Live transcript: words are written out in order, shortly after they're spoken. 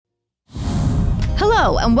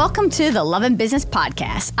Hello, and welcome to the Love and Business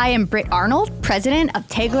Podcast. I am Britt Arnold, president of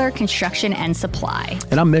Tegler Construction and Supply.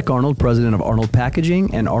 And I'm Mick Arnold, president of Arnold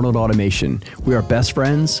Packaging and Arnold Automation. We are best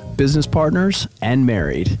friends, business partners, and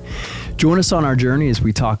married. Join us on our journey as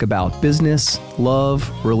we talk about business, love,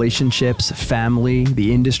 relationships, family,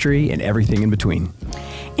 the industry, and everything in between.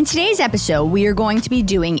 In today's episode, we are going to be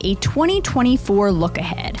doing a 2024 look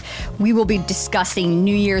ahead. We will be discussing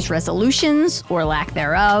New Year's resolutions, or lack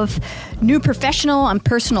thereof, new professional and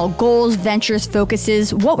personal goals, ventures,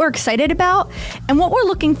 focuses, what we're excited about, and what we're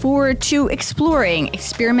looking forward to exploring,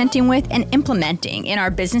 experimenting with, and implementing in our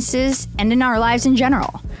businesses and in our lives in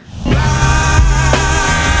general.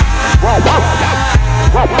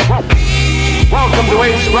 Welcome to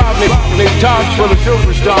Ace Rodney Talks for the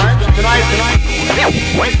Superstars. Tonight,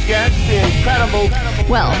 great guest, the incredible.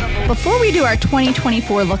 Well, before we do our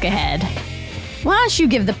 2024 look ahead, why don't you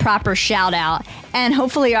give the proper shout out, and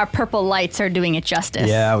hopefully our purple lights are doing it justice.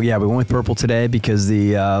 Yeah, we went with purple today because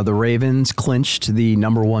the Ravens clinched the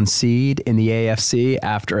number one seed in the AFC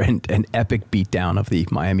after an epic beatdown of the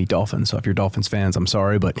Miami Dolphins. So if you're Dolphins fans, I'm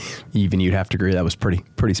sorry, but even you'd have to agree that was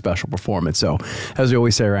pretty special performance. So as we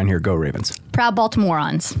always say around here, go Ravens. Proud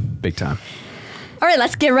Baltimoreans. Big time. All right,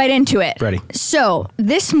 let's get right into it. Ready. So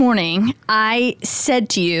this morning I said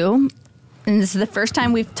to you, and this is the first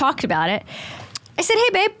time we've talked about it, I said, hey,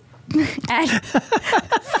 babe, at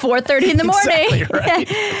 4:30 in the morning. Exactly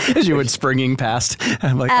right. As you went springing past.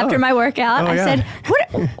 I'm like, after my workout, I said,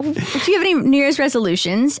 do you have any New Year's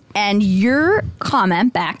resolutions? And your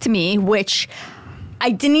comment back to me, which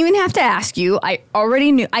I didn't even have to ask you. I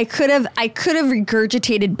already knew. I could have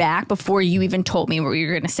regurgitated back before you even told me what you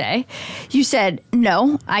were going to say. You said,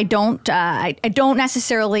 no, I don't. I don't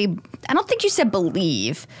necessarily. I don't think you said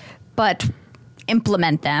believe, but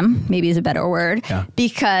implement them, maybe is a better word,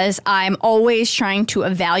 because I'm always trying to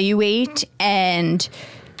evaluate and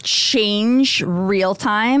change real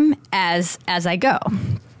time as I go.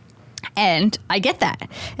 And I get that.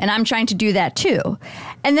 And I'm trying to do that too.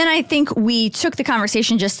 And then I think we took the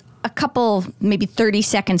conversation just a couple, maybe 30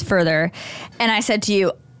 seconds further. And I said to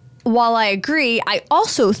you, while I agree, I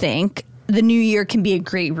also think the new year can be a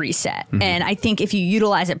great reset. Mm-hmm. And I think if you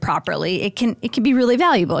utilize it properly, it can be really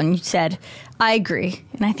valuable. And you said, I agree.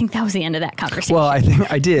 And I think that was the end of that conversation. Well, I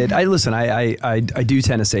think I did. I do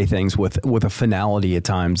tend to say things with a finality at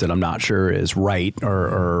times that I'm not sure is right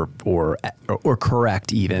or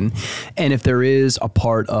correct even. And if there is a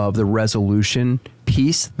part of the resolution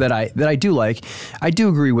piece that I do like, I do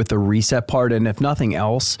agree with the reset part, and if nothing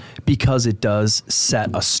else, because it does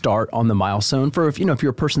set a start on the milestone for if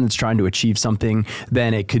you're a person that's trying to achieve something,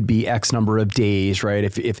 then it could be X number of days,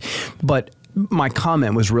 right? But my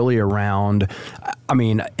comment was really around, I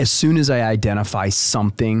mean, as soon as I identify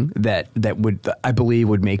something that I believe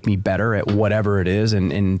would make me better at whatever it is,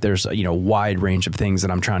 and there's a wide range of things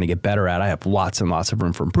that I'm trying to get better at. I have lots and lots of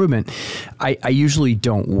room for improvement. I usually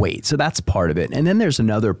don't wait. So that's part of it. And then there's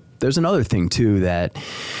another thing too that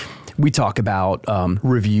we talk about,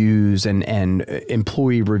 reviews and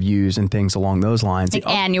employee reviews and things along those lines. Like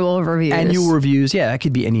annual reviews. Annual reviews, yeah, that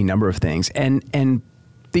could be any number of things. And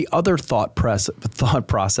the other thought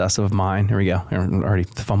process of mine, here we go, I already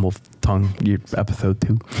fumbled tongue, episode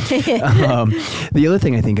 2. The other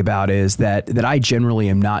thing I think about is that I generally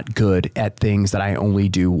am not good at things that I only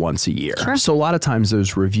do once a year. Sure. So a lot of times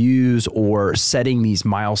those reviews or setting these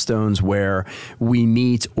milestones where we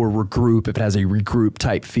meet or regroup, if it has a regroup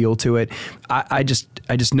type feel to it, I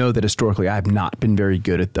just know that historically I have not been very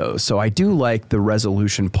good at those. So I do like the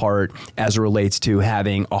resolution part as it relates to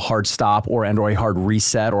having a hard stop or a hard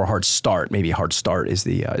reset or a hard start. Maybe hard start is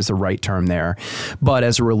the right term there. But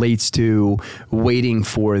as it relates to waiting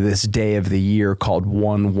for this day of the year called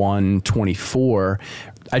 1/1/24,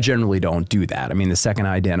 I generally don't do that. I mean, the second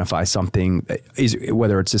I identify something, is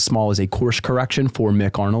whether it's as small as a course correction for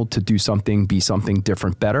Mick Arnold to do something, be something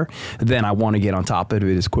different, better, then I want to get on top of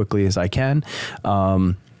it as quickly as I can.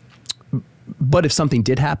 But if something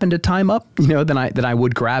did happen to time up, then I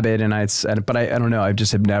would grab it, but I don't know. I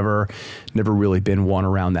just have never really been one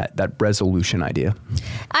around that resolution idea.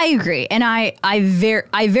 I agree, and I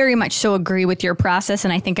very much so agree with your process,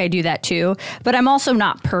 and I think I do that too. But I'm also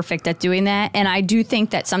not perfect at doing that, and I do think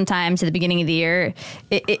that sometimes at the beginning of the year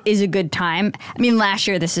it is a good time. I mean, last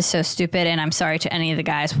year, this is so stupid, and I'm sorry to any of the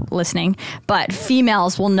guys listening, but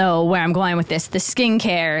females will know where I'm going with this. The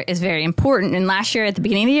skincare is very important, and last year at the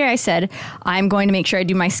beginning of the year, I said, I'm going to make sure I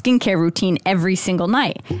do my skincare routine every single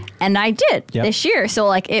night. And I did this year.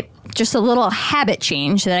 So it just a little habit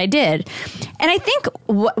change that I did. And I think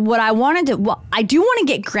what I wanted to, I do want to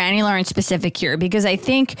get granular and specific here because I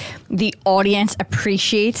think the audience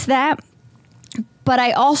appreciates that. but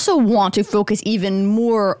I also want to focus even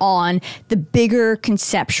more on the bigger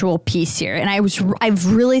conceptual piece here. And I've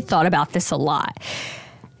really thought about this a lot.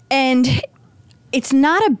 And it's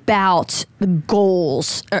not about the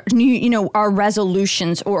goals, or, our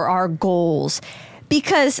resolutions or our goals,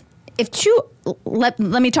 because let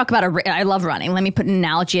me talk about I love running. Let me put an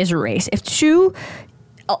analogy as a race.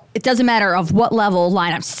 It doesn't matter of what level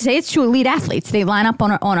line up. Say it's two elite athletes. They line up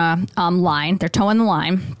on a line. They're toeing the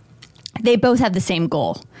line. They both have the same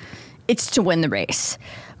goal. It's to win the race.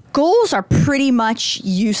 Goals are pretty much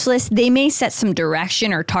useless. They may set some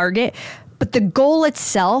direction or target, but the goal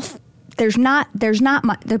itself, there's not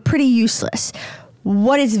much. They're pretty useless.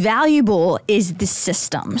 What is valuable is the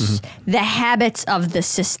systems, the habits of the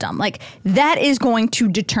system. Like that is going to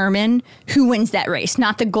determine who wins that race,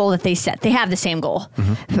 not the goal that they set. They have the same goal.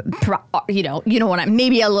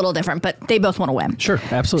 Maybe a little different, but they both want to win. Sure,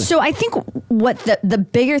 absolutely. So I think what the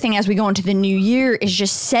bigger thing as we go into the new year is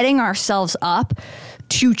just setting ourselves up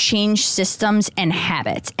to change systems and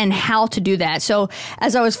habits and how to do that. So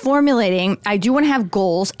as I was formulating, I do want to have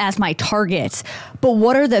goals as my targets, but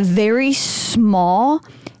what are the very small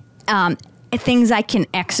things I can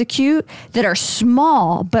execute that are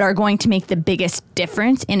small but are going to make the biggest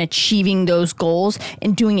difference in achieving those goals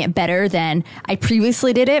and doing it better than I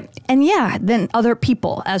previously did it, and than other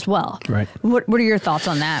people as well. Right. What are your thoughts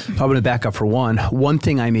on that? I'm going to back up for one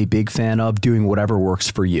thing I'm a big fan of, doing whatever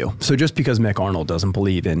works for you. So just because Mick Arnold doesn't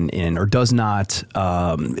believe in or does not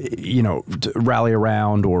rally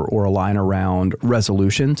around or align around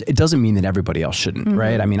resolutions, it doesn't mean that everybody else shouldn't,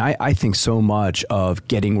 right? I mean, I think so much of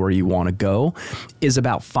getting where you want to go is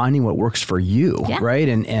about finding what works for you, right?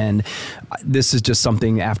 And this is just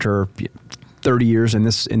something after 30 years in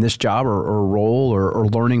this job or role or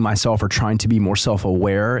learning myself or trying to be more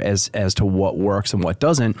self-aware as to what works and what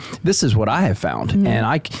doesn't. This is what I have found.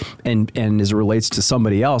 And as it relates to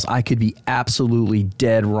somebody else, I could be absolutely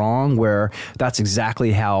dead wrong where that's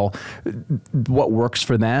exactly what works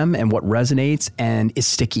for them and what resonates and is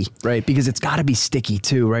sticky, right? Because it's got to be sticky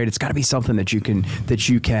too, right? It's got to be something that you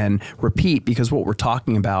can repeat, because what we're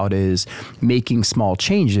talking about is making small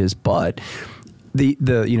changes, but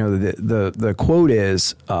the quote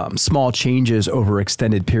is small changes over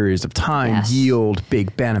extended periods of time yield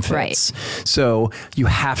big benefits. Right. So you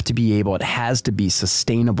have to be able, it has to be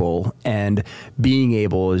sustainable, and being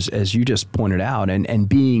able, as you just pointed out, and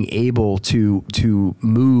being able to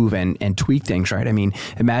move and tweak things, right? I mean,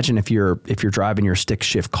 imagine if you're driving your stick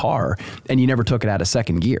shift car and you never took it out of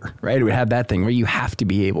second gear, right? It would have that thing where you have to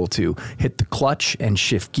be able to hit the clutch and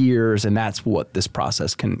shift gears, and that's what this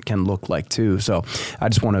process can look like too. So I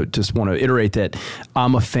just want to iterate that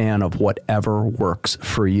I'm a fan of whatever works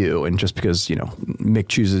for you. And just because, Mick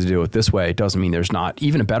chooses to do it this way doesn't mean there's not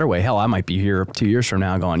even a better way. Hell, I might be here 2 years from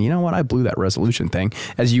now going, you know what, I blew that resolution thing,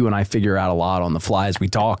 as you and I figure out a lot on the fly as we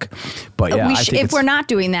talk. But if we're not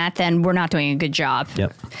doing that, then we're not doing a good job.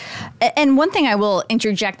 Yep. And one thing I will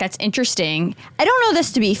interject that's interesting, I don't know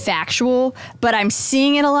this to be factual, but I'm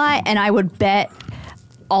seeing it a lot, and I would bet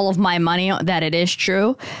all of my money that it is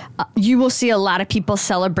true. You will see a lot of people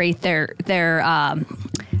celebrate their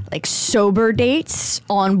like sober dates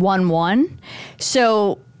on 1/1.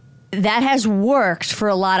 So that has worked for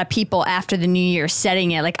a lot of people after the new year,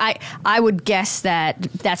 setting it. Like I would guess that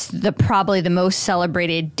that's probably the most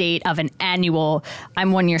celebrated date of an annual.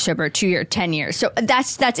 I'm 1 year sober, 2 year, 10 years. So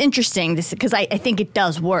that's interesting, because I think it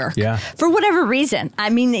does work. Yeah. For whatever reason. I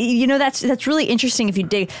mean, that's really interesting if you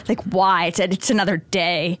dig like why it's another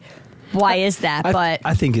day. Why is that? But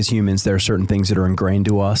I think as humans, there are certain things that are ingrained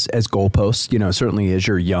to us as goalposts. Certainly as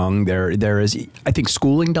you're young, there is. I think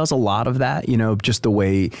schooling does a lot of that. Just the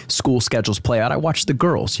way school schedules play out. I watch the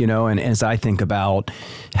girls. And as I think about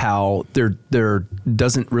how there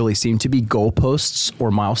doesn't really seem to be goalposts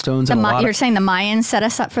or milestones. You're saying the Mayans set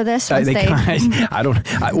us up for this? Or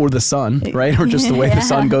the sun, right? Or just the way the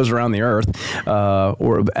sun goes around the Earth,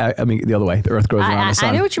 or the other way, the Earth goes around the sun.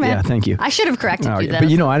 I know what you meant. Yeah, thank you. I should have corrected you, though.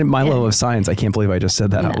 But my love of science, I can't believe I just said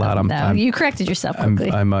that out loud. You corrected yourself quickly.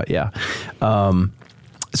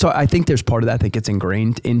 So I think there's part of that gets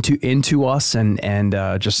ingrained into us, and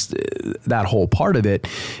just that whole part of it.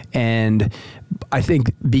 And I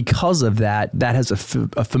think because of that has a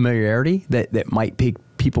familiarity that might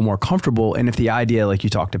people more comfortable. And if the idea, like you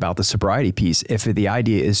talked about the sobriety piece, if the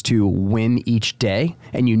idea is to win each day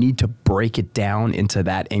and you need to break it down into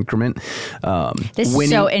that increment. This is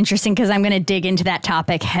so interesting because I'm going to dig into that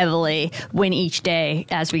topic heavily, win each day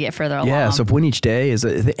as we get further along. Yeah, so if win each day is,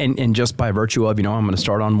 and just by virtue of, I'm going to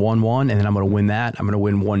start on 1-1 and then I'm going to win that. I'm going to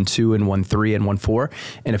win 1-2 and 1-3 and 1-4.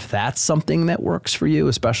 And if that's something that works for you,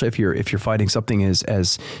 especially if you're fighting something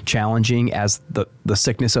as challenging as the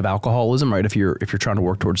sickness of alcoholism, right? If you're trying to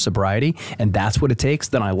work towards sobriety and that's what it takes,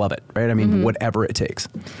 then I love it, right? I mean, whatever it takes.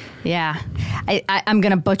 Yeah. I'm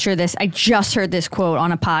going to butcher this. I just heard this quote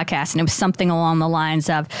on a podcast, and it was something along the lines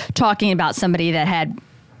of talking about somebody that had,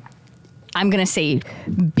 I'm going to say,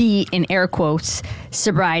 beat in air quotes,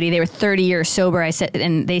 sobriety. They were 30 years sober.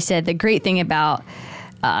 And they said the great thing about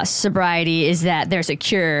sobriety is that there's a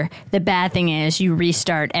cure. The bad thing is you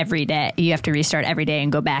restart every day. You have to restart every day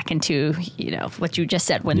and go back into, what you just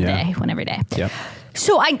said, win every day. Yeah.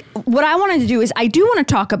 So what I wanted to do is I do want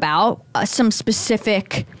to talk about some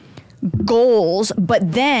specific goals,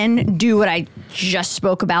 but then do what I just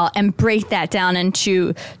spoke about and break that down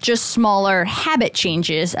into just smaller habit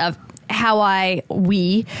changes of how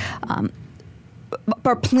we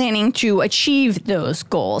are planning to achieve those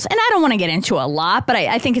goals. And I don't want to get into a lot, but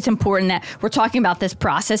I think it's important that we're talking about this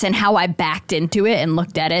process and how I backed into it and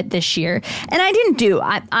looked at it this year. And I didn't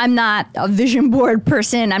I'm not a vision board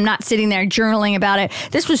person. I'm not sitting there journaling about it.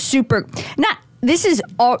 This was this is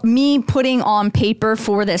all me putting on paper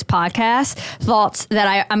for this podcast thoughts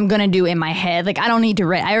that I'm going to do in my head. Like, I don't need to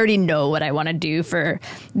write. I already know what I want to do for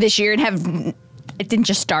this year and it didn't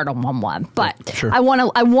just start on 1-1, but sure. I want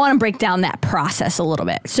to break down that process a little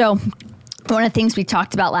bit. So one of the things we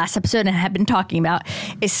talked about last episode and have been talking about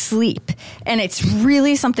is sleep. And it's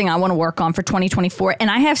really something I want to work on for 2024. And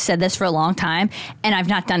I have said this for a long time, and I've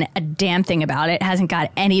not done a damn thing about it. It hasn't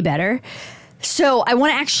got any better. So I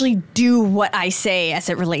want to actually do what I say as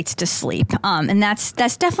it relates to sleep. And that's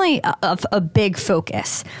definitely a big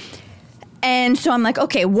focus. And so I'm like,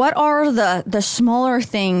 okay, what are the smaller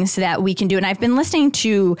things that we can do? And I've been listening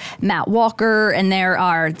to Matt Walker, and there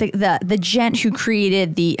are the gent who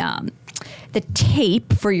created the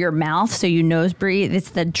tape for your mouth so you nose breathe. It's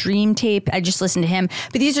the Dream Tape. I just listened to him.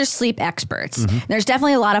 But these are sleep experts. Mm-hmm. There's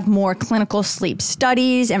definitely a lot of more clinical sleep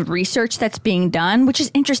studies and research that's being done, which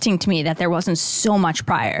is interesting to me that there wasn't so much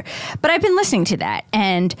prior. But I've been listening to that.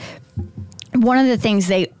 And one of the things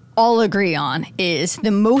they all agree on is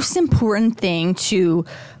the most important thing to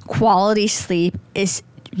quality sleep is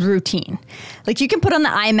routine. Like, you can put on the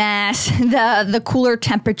eye mask, the cooler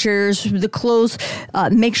temperatures, the clothes,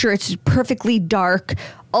 make sure it's perfectly dark,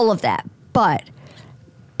 all of that. But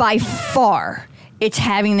by far, it's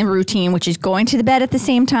having the routine, which is going to the bed at the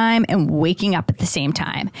same time and waking up at the same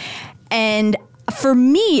time. And for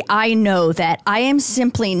me, I know that I am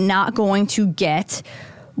simply not going to get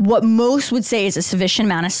what most would say is a sufficient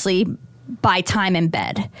amount of sleep by time in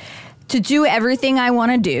bed. To do everything I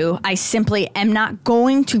want to do, I simply am not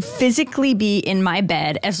going to physically be in my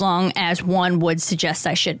bed as long as one would suggest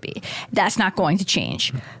I should be. That's not going to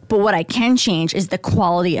change. But what I can change is the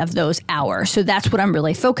quality of those hours. So that's what I'm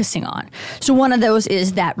really focusing on. So one of those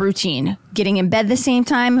is that routine, getting in bed the same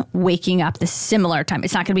time, waking up the similar time.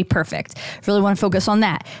 It's not going to be perfect. Really want to focus on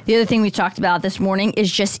that. The other thing we talked about this morning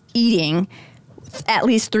is just eating at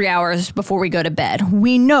least 3 hours before we go to bed.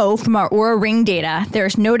 We know from our Oura Ring data,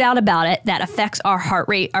 there's no doubt about it, that affects our heart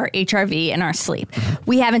rate, our HRV, and our sleep.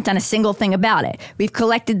 We haven't done a single thing about it. We've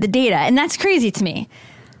collected the data, and that's crazy to me.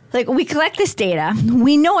 Like, we collect this data,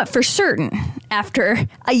 we know it for certain after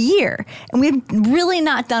a year, and we've really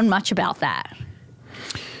not done much about that.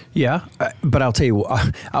 Yeah, but I'll tell you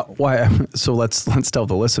why. So let's tell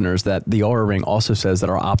the listeners that the Oura Ring also says that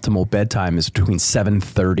our optimal bedtime is between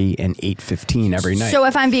 7:30 and 8:15 every night. So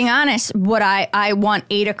if I'm being honest, what I want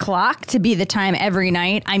 8 o'clock to be the time every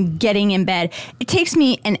night I'm getting in bed. It takes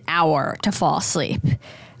me an hour to fall asleep.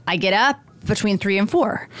 I get up between 3 and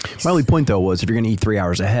 4. My only point, though, was if you're going to eat 3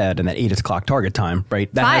 hours ahead and that 8 o'clock target time,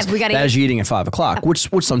 right? That is you eating at 5 o'clock, which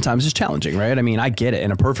sometimes is challenging, right? I mean, I get it.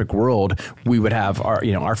 In a perfect world, we would have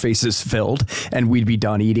our faces filled and we'd be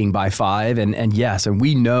done eating by 5. And yes, and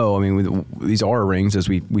we know, I mean, these Oura Rings, as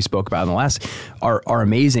we spoke about in the last, are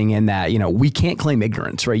amazing in that, we can't claim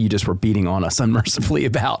ignorance, right? You just were beating on us unmercifully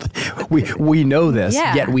about. We know this,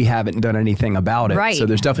 yet we haven't done anything about it. Right. So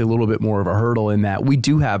there's definitely a little bit more of a hurdle in that we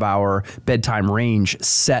do have our bedtime range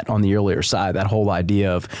set on the earlier side. That whole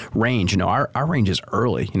idea of range, our range is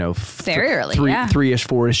early, very early, 3-ish,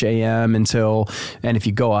 4-ish a.m. and if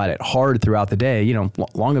you go at it hard throughout the day,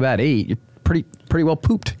 long about 8, you're pretty well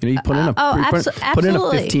pooped. You put in put in a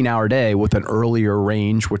 15-hour day with an earlier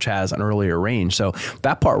range, which has an earlier range. So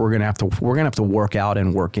that part we're gonna have to work out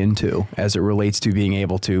and work into as it relates to being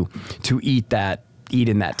able to eat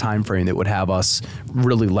in that time frame that would have us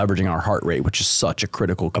really leveraging our heart rate, which is such a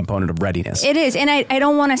critical component of readiness. It is. And I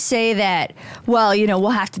don't want to say that, well, we'll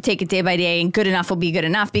have to take it day by day and good enough will be good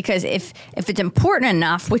enough, because if it's important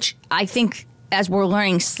enough, which I think as we're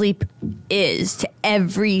learning sleep is to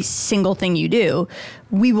every single thing you do,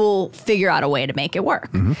 we will figure out a way to make it work.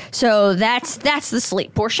 Mm-hmm. So that's the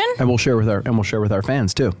sleep portion. And we'll share with our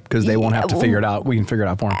fans too, because they won't have to figure it out. We can figure it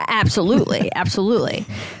out for them. Absolutely. Absolutely.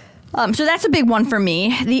 So that's a big one for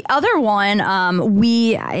me. The other one,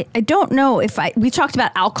 I don't know if we talked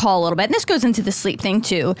about alcohol a little bit, and this goes into the sleep thing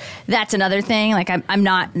too. That's another thing. Like I'm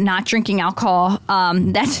not drinking alcohol.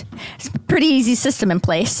 That's a pretty easy system in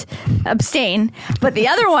place. Abstain. But the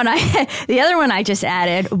other one I just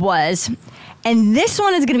added was, and this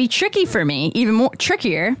one is going to be tricky for me, even more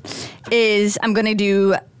trickier, is I'm going to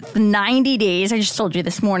do 90 days, I just told you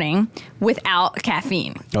this morning, without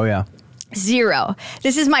caffeine. Oh, yeah. 0.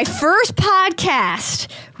 This is my first podcast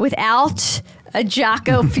without a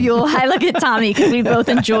Jocko Fuel. I look at Tommy because we both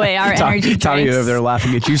enjoy our energy drinks. Tommy over there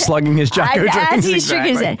laughing at you slugging his Jocko drinks. As he's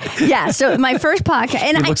drinking it. Yeah, so my first podcast.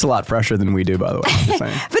 And it looks a lot fresher than we do, by the way. Just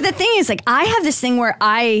saying. But the thing is, like, I have this thing where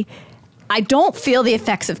I don't feel the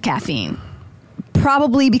effects of caffeine.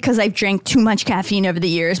 Probably because I've drank too much caffeine over the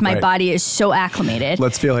years. My body is so acclimated.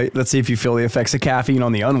 Let's see if you feel the effects of caffeine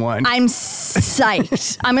on the unwind. I'm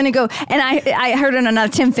psyched. I'm going to go. And I heard on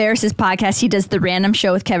another Tim Ferriss's podcast, he does the Random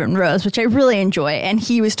Show with Kevin Rose, which I really enjoy. And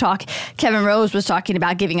Kevin Rose was talking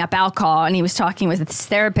about giving up alcohol, and he was talking with his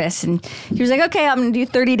therapist, and he was like, okay, I'm going to do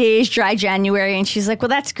 30 days dry January. And she's like, well,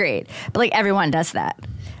 that's great. But like everyone does that.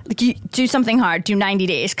 Like, you do something hard, do 90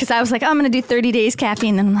 days. Because I was like, oh, I'm going to do 30 days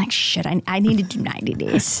caffeine. Then I'm like, shit, I need to do 90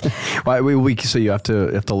 days. So you have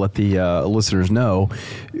to let the listeners know,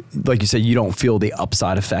 like you said, you don't feel the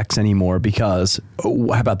upside effects anymore because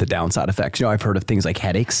how about the downside effects? I've heard of things like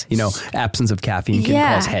headaches. Absence of caffeine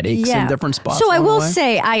can cause headaches in different spots. So I will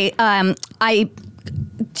say I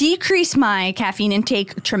decrease my caffeine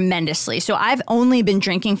intake tremendously. So I've only been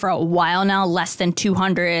drinking for a while now, less than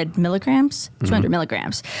 200 milligrams.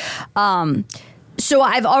 So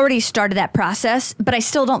I've already started that process, but I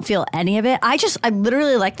still don't feel any of it. I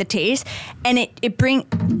literally like the taste, and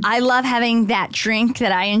I love having that drink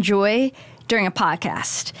that I enjoy during a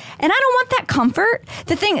podcast. And I don't want that comfort.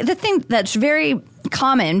 The thing that's very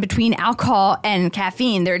common between alcohol and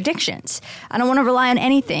caffeine, they're addictions. I don't want to rely on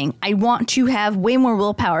anything. I want to have way more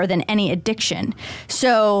willpower than any addiction.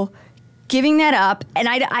 So giving that up, and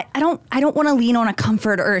I don't want to lean on a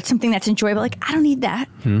comfort or something that's enjoyable. Like, I don't need that.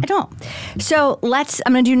 I don't. So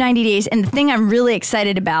I'm going to do 90 days. And the thing I'm really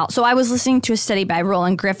excited about, so I was listening to a study by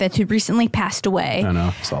Roland Griffith, who recently passed away. I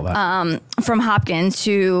know, saw that. From Hopkins,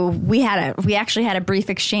 who we actually had a brief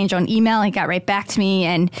exchange on email. He got right back to me,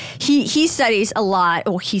 and he studied a lot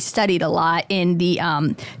in the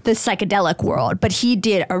psychedelic world, but he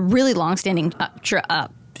did a really long-standing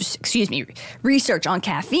research on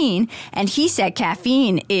caffeine, and he said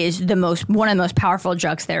caffeine is one of the most powerful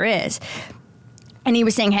drugs there is. And he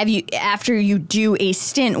was saying, after you do a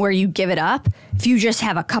stint where you give it up, if you just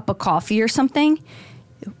have a cup of coffee or something,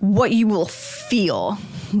 what you will feel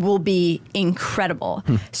will be incredible.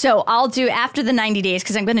 So I'll do after the 90 days,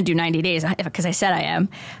 because I'm going to do 90 days because I said I am.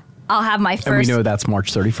 I'll have my first. And we know that's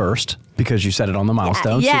March 31st because you said it on the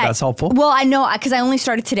milestone, so that's helpful. Well, I know because I only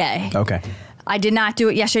started today. Okay. I did not do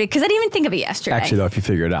it yesterday because I didn't even think of it yesterday. Actually, though, if you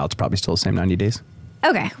figure it out, it's probably still the same 90 days.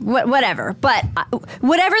 Okay, whatever. But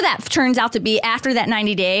whatever that turns out to be, after that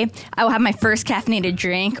 90 day, I will have my first caffeinated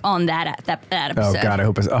drink on that episode. Oh, God, I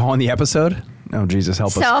hope it's on the episode? Oh, Jesus,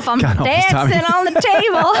 help us. So if I'm dancing on the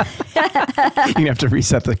table. You're going to have to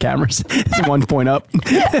reset the cameras. It's 1 point up.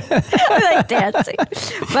 I like dancing.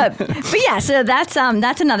 But yeah, so that's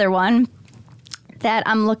another one that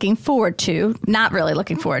I'm looking forward to. Not really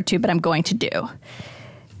looking forward to, but I'm going to do.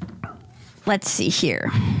 Let's see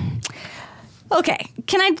here. Okay,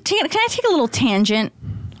 can I take a little tangent?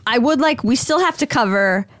 We still have to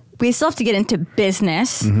get into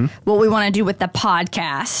business, what we want to do with the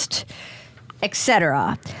podcast,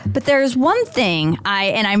 etc. But there's one thing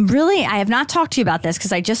I have not talked to you about this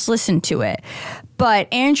because I just listened to it.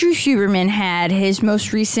 But Andrew Huberman had his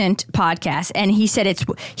most recent podcast, and he said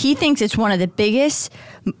he thinks it's one of the biggest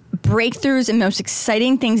breakthroughs and most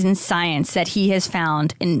exciting things in science that he has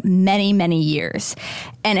found in many, many years.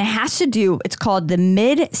 And it has to do, it's called the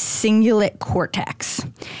mid-cingulate cortex.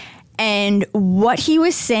 And what he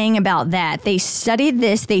was saying about that, they studied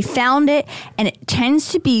this, they found it, and it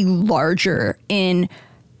tends to be larger in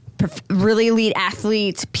really elite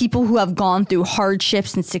athletes, people who have gone through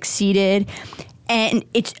hardships and succeeded. And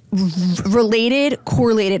it's correlated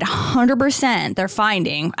 100%, they're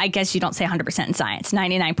finding, I guess you don't say 100% in science,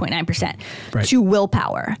 99.9%, right, to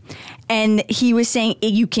willpower. And he was saying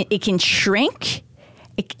it can shrink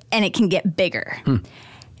and it can get bigger.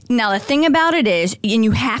 Now, the thing about it is, and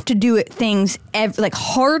you have to do like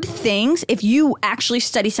hard things. If you actually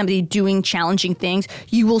study somebody doing challenging things,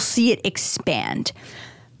 you will see it expand.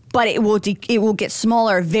 But it will get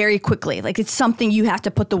smaller very quickly. Like, it's something you have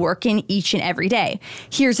to put the work in each and every day.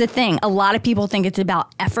 Here's the thing. A lot of people think it's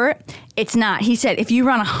about effort. It's not. He said, if you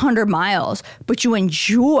run 100 miles, but you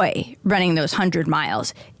enjoy running those 100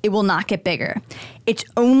 miles, it will not get bigger. It's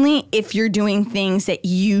only if you're doing things that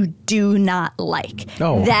you do not like.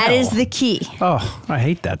 Oh, that is the key. Oh, I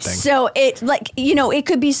hate that thing. So it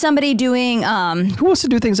could be somebody doing... Who wants to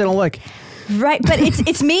do things they don't like? Right, but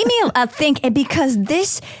it's made me think, because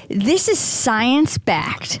this is science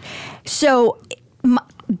backed. So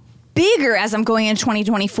bigger as I'm going into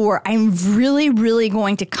 2024, I'm really, really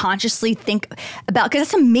going to consciously think about, because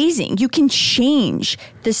that's amazing. You can change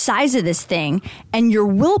the size of this thing and your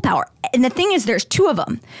willpower. And the thing is, there's two of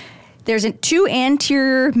them. There's two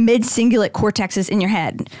anterior mid-cingulate cortexes in your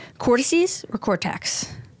head. Cortices or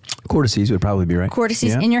cortex? Cortices would probably be right.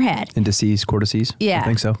 Cortices in your head. Indices, cortices. Yeah. I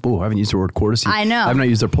think so. Oh, I haven't used the word cortices. I know. I've not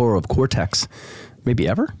used the plural of cortex. Maybe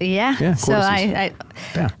ever? Yeah. Yeah, So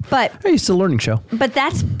But it's a learning show. But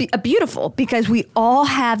that's beautiful, because we all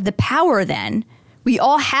have the power then. We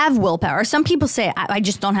all have willpower. Some people say, I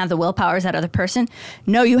just don't have the willpower as that other person.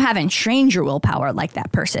 No, you haven't trained your willpower like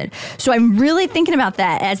that person. So I'm really thinking about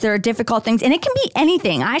that as there are difficult things. And it can be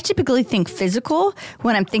anything. I typically think physical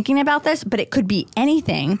when I'm thinking about this, but it could be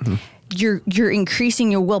anything. Mm-hmm. You're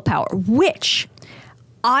increasing your willpower, which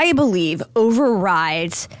I believe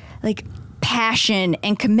overrides like passion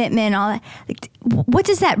and commitment and all that. Like, what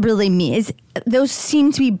does that really mean? Those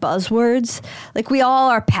seem to be buzzwords. Like, we all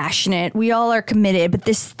are passionate, we all are committed, but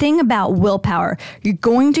this thing about willpower, you're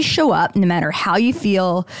going to show up no matter how you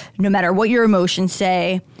feel, no matter what your emotions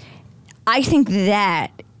say. I think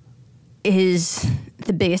that is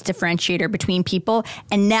the biggest differentiator between people,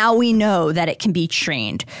 and now we know that it can be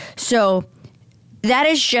trained. So that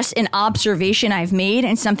is just an observation I've made,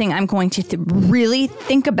 and something I'm going to really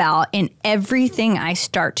think about in everything I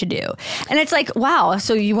start to do. And it's like, wow,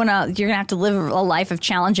 so you're gonna have to live a life of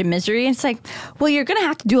challenge and misery. And it's like, well, you're gonna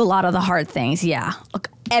have to do a lot of the hard things. Yeah,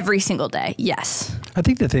 every single day. Yes. I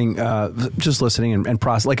think the thing, just listening and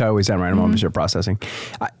process, like I always am, right? I'm always processing.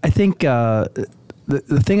 I think the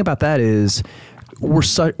thing about that is, we're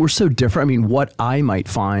so different. I mean, what I might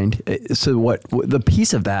find, so what the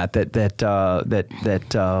piece of that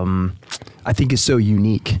I think is so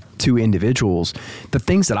unique to individuals, the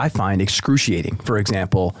things that I find excruciating, for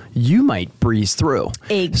example, you might breeze through.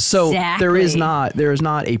 Exactly. So there is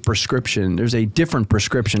not a prescription. There's a different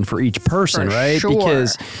prescription for each person, right? Sure.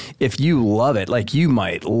 Because if you love it, like you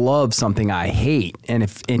might love something I hate, and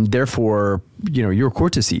therefore, your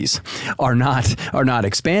cortices are not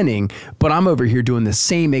expanding, but I'm over here doing the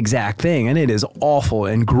same exact thing, and it is awful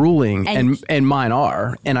and grueling, and mine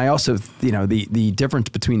are. And I also, the difference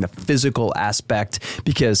between the physical aspect,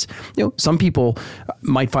 because some people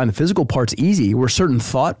might find the physical parts easy, where certain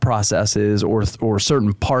thought processes or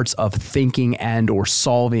certain parts of thinking and or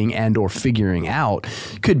solving and or figuring out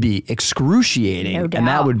could be excrucing, no doubt. And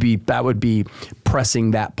that would be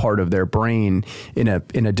pressing that part of their brain in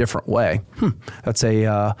a different way. That's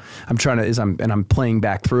I'm playing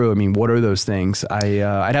back through. I mean, what are those things?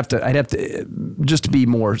 I'd have to just to be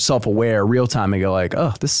more self-aware, real time, and go like,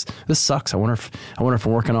 oh, this sucks. I wonder if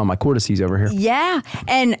I'm working on my cortices over here. Yeah,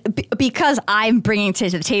 and because I'm bringing to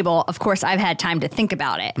the table, of course, I've had time to think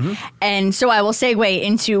about it, and so I will segue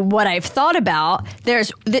into what I've thought about.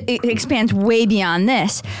 It expands way beyond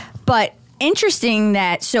this, but. Interesting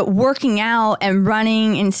that, so working out and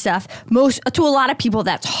running and stuff, to a lot of people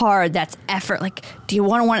that's hard, that's effort. Like, do you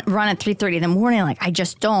want to run at 3:30 in the morning? Like, I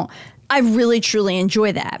just don't. I really truly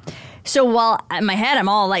enjoy that. So while in my head I'm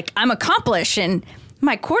all like, I'm accomplished, and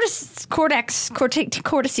my cortices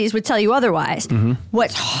would tell you otherwise.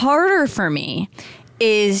 What's harder for me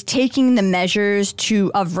is taking the measures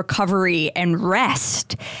of recovery and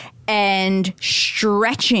rest and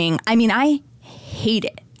stretching. I mean, I hate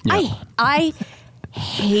it. Yeah. I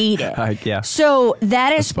hate it. Yeah. So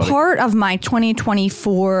that is part of my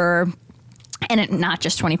 2024, and not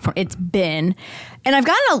just 24. It's been, and I've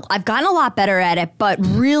gotten a lot better at it. But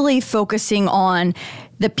really focusing on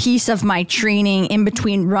the piece of my training in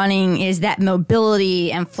between running is that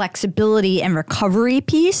mobility and flexibility and recovery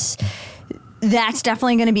piece. That's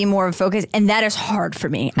definitely going to be more of a focus, and that is hard for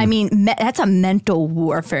me. I mean, that's a mental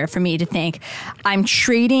warfare for me to think I'm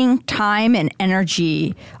trading time and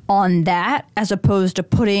energy on that as opposed to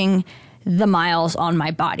putting the miles on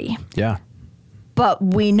my body. Yeah. But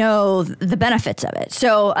we know the benefits of it.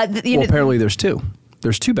 So, apparently there's two.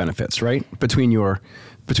 There's two benefits, right? Between your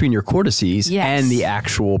cortices and the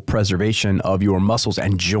actual preservation of your muscles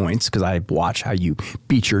and joints, because I watch how you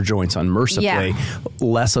beat your joints unmercifully. Yeah.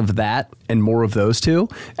 Less of that and more of those two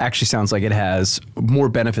actually sounds like it has more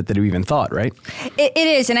benefit than you even thought, right? It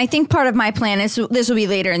is. And I think part of my plan is, this will be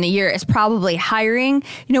later in the year, is probably hiring.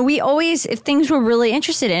 We always, if things we're really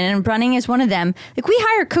interested in, and running is one of them, like we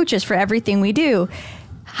hire coaches for everything we do.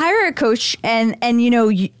 Hire a coach and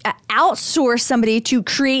outsource somebody to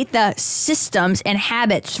create the systems and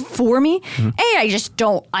habits for me. Mm-hmm.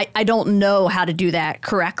 I don't know how to do that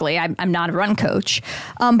correctly. I'm not a run coach,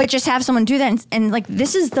 but just have someone do that and like,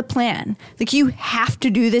 this is the plan. Like, you have to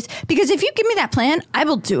do this, because if you give me that plan, I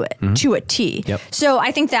will do it to a T. Yep. So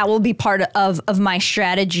I think that will be part of my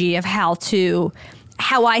strategy of how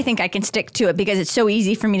I think I can stick to it, because it's so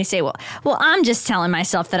easy for me to say, well, I'm just telling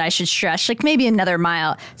myself that I should stretch like maybe another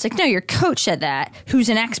mile. It's like, no, your coach said that, who's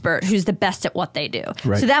an expert, who's the best at what they do.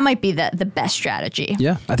 Right. So that might be the best strategy.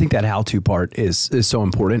 Yeah, I think that how-to part is so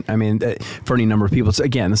important. I mean, for any number of people,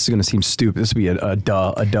 again, this is going to seem stupid. This would be a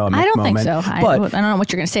dumb I don't moment. think so. I don't know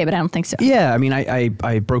what you're going to say, but I don't think so. Yeah, I mean,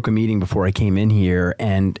 I broke a meeting before I came in here,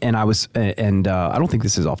 and I was, I don't think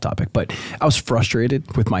this is off topic, but I was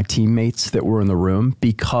frustrated with my teammates that were in the room,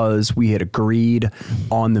 because we had agreed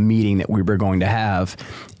on the meeting that we were going to have,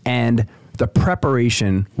 and the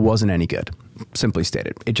preparation wasn't any good. Simply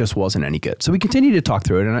stated, it just wasn't any good. So we continued to talk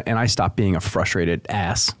through it, and I stopped being a frustrated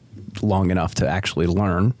ass long enough to actually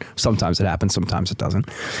learn. Sometimes it happens, sometimes it doesn't.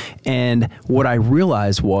 And what I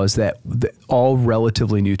realized was that all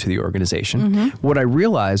relatively new to the organization, what I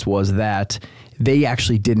realized was that they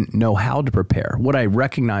actually didn't know how to prepare. What I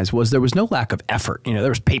recognized was there was no lack of effort. There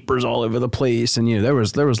was papers all over the place, and there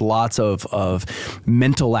was lots of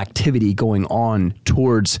mental activity going on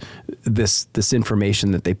towards this information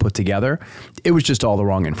that they put together. It was just all the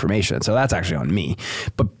wrong information. So that's actually on me.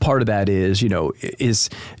 But part of that is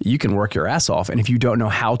you can work your ass off, and if you don't know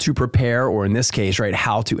how to prepare, or in this case, right,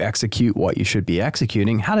 how to execute what you should be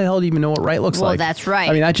executing, how the hell do you even know what right looks like? Well, that's right.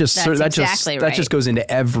 I mean, that just goes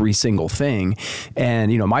into every single thing.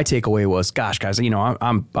 And my takeaway was, gosh, guys,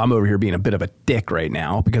 I'm over here being a bit of a dick right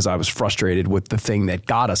now, because I was frustrated with the thing that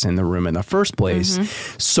got us in the room in the first place.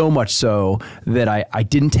 So much so that I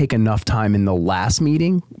didn't take enough time in the last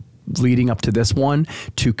meeting leading up to this one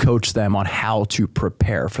to coach them on how to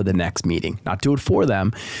prepare for the next meeting. Not do it for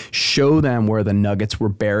them, show them where the nuggets were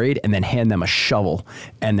buried, and then hand them a shovel,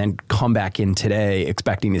 and then come back in today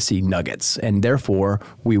expecting to see nuggets. And therefore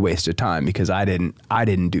we wasted time, because I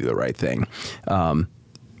didn't do the right thing.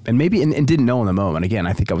 And maybe and didn't know in the moment. Again,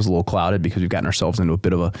 I think I was a little clouded because we've gotten ourselves into a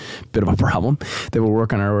bit of a problem that we're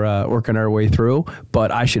working our way through.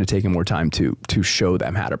 But I should have taken more time to show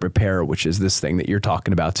them how to prepare, which is this thing that you're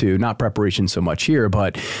talking about too. Not preparation so much here,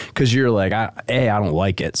 but because you're like, I don't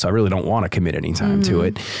like it, so I really don't want to commit any time to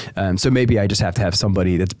it. So maybe I just have to have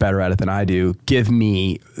somebody that's better at it than I do give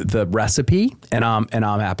me the recipe, and I'm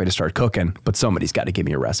happy to start cooking. But somebody's got to give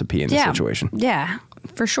me a recipe in this situation. Yeah,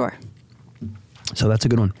 for sure. So that's a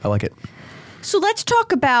good one. I like it. So let's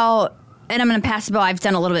talk about, and I'm going to pass the ball. I've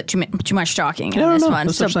done a little bit too much talking on this one.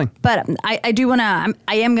 No such thing. But I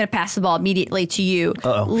am going to pass the ball immediately to you.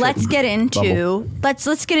 Let's get into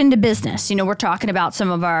let's get into business. We're talking about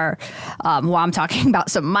some of our, I'm talking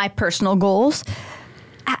about some of my personal goals.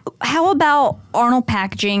 How about Arnold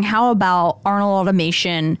Packaging? How about Arnold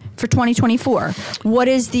Automation for 2024?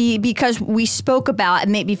 Because we spoke about,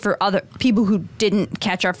 and maybe for other people who didn't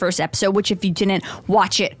catch our first episode, which if you didn't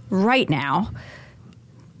watch it right now,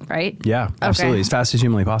 right? Yeah, absolutely. Okay. As fast as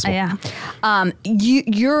humanly possible. Yeah.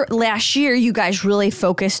 Your last year, you guys really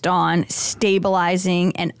focused on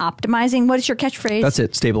stabilizing and optimizing. What is your catchphrase? That's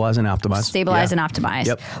it. Stabilize and optimize. Stabilize and optimize.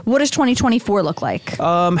 Yep. What does 2024 look like?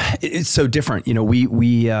 It's so different.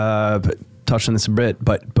 We touched on this a bit,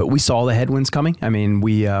 but we saw the headwinds coming. I mean,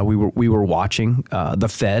 we were watching the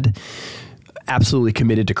Fed absolutely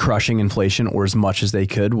committed to crushing inflation, or as much as they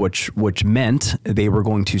could, which meant they were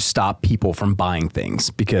going to stop people from buying things,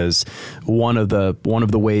 because one of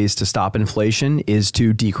the ways to stop inflation is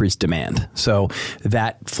to decrease demand. So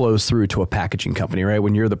that flows through to a packaging company, right?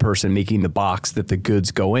 When you're the person making the box that the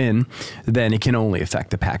goods go in, then it can only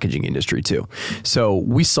affect the packaging industry too. So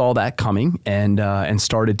we saw that coming and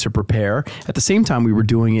started to prepare. At the same time, we were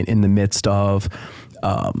doing it in the midst of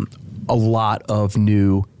a lot of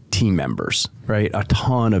new team members, right? A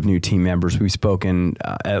ton of new team members. We've spoken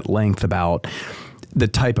at length about the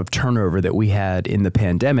type of turnover that we had in the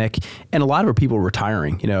pandemic, and a lot of people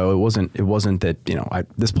retiring. You know, it wasn't that, you know,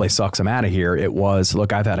 this place sucks, I'm out of here. It was,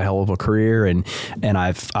 look, I've had a hell of a career, and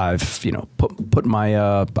I've you know put my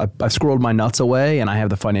I've squirreled my nuts away, and I have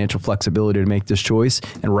the financial flexibility to make this choice.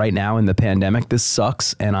 And right now in the pandemic, this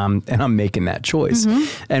sucks, and I'm making that choice.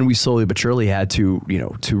 And we slowly but surely had to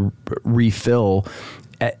refill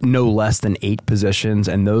at no less than 8 positions,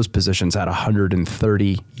 and those positions had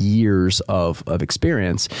 130 years of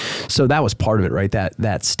experience. So that was part of it, right?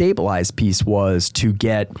 That stabilized piece was to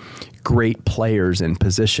get great players in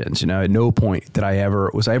positions. You know, at no point did I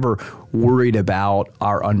ever worried about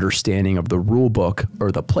our understanding of the rule book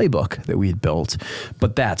or the playbook that we had built.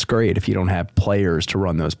 But that's great. If you don't have players to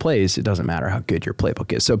run those plays, it doesn't matter how good your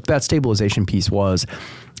playbook is. So that stabilization piece was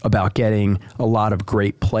about getting a lot of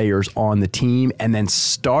great players on the team, and then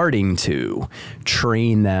starting to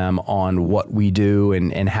train them on what we do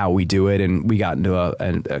and how we do it. And we got into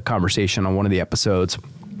a conversation on one of the episodes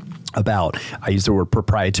about, I use the word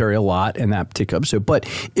proprietary a lot in that particular episode, but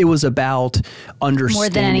it was about understanding more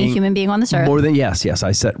than any human being on this earth. More than, yes.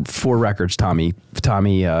 I set 4 records. Tommy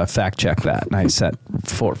fact checked that, and I set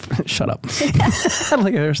 4. Shut up. I don't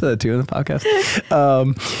think I ever said that too in the podcast.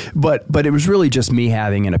 But it was really just me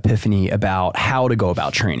having an epiphany about how to go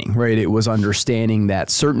about training, right? It was understanding that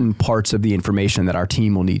certain parts of the information that our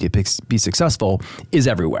team will need to be successful is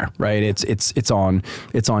everywhere, right? It's on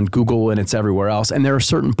Google, and it's everywhere else. And there are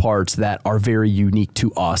certain parts that are very unique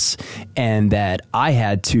to us, and that I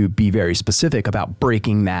had to be very specific about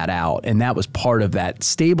breaking that out. And that was part of that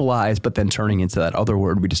stabilize, but then turning into that other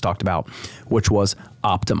word we just talked about, which was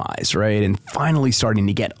optimize, right? And finally starting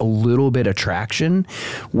to get a little bit of traction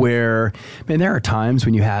where, man, there are times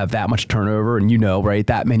when you have that much turnover and, right,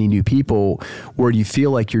 that many new people, where you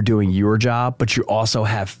feel like you're doing your job, but you still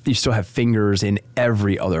have fingers in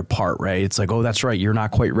every other part, right? It's like, oh, that's right, you're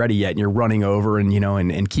not quite ready yet, and you're running over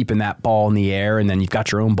and keeping that ball in the air, and then you've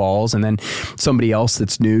got your own balls, and then somebody else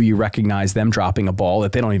that's new, you recognize them dropping a ball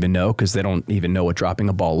that they don't even know, because they don't even know what dropping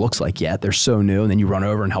a ball looks like yet. They're so new, and then you run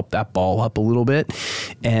over and help that ball up a little bit.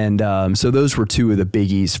 And so those were 2 of the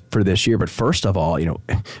biggies for this year. But first of all,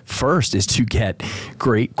 first is to get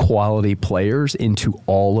great quality players into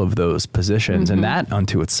all of those positions. And that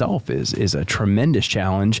unto itself is a tremendous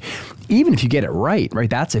challenge, even if you get it right?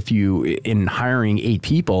 That's if you, in hiring 8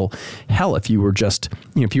 people, hell, if you were just,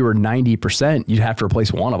 if you were 90%, you'd have to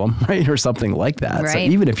replace one of them, right? Or something like that. Right. So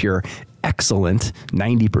even if you're excellent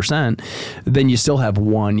 90%, then you still have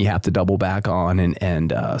one you have to double back on,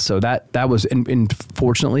 and so that was, and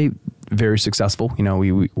fortunately, very successful.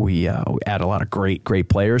 We add a lot of great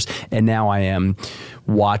players, and now I am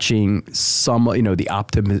watching some, the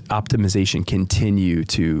optimization continue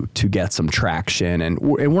to get some traction, and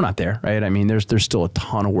we're not there, right? I mean, there's still a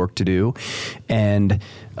ton of work to do, and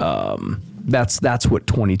that's what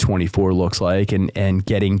 2024 looks like, and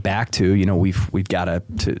getting back to, we've got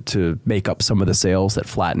to make up some of the sales that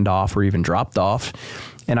flattened off or even dropped off.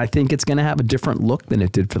 And I think it's going to have a different look than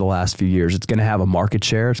it did for the last few years. It's going to have a market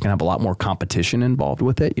share. It's going to have a lot more competition involved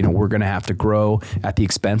with it. We're going to have to grow at the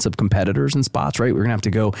expense of competitors in spots, right? We're going to have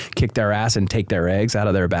to go kick their ass and take their eggs out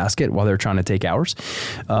of their basket while they're trying to take ours.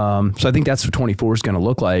 So I think that's what 24 is going to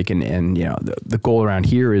look like. And the goal around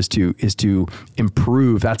here is to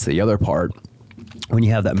improve. That's the other part. When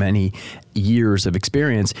you have that many years of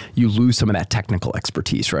experience, you lose some of that technical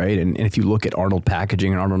expertise, right? And if you look at Arnold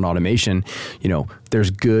Packaging and Arnold Automation, there's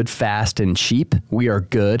good, fast, and cheap. We are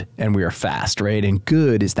good and we are fast, right? And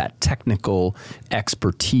good is that technical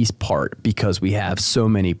expertise part, because we have so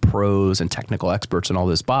many pros and technical experts in all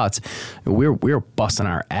those spots. We're busting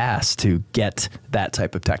our ass to get that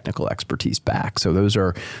type of technical expertise back. So those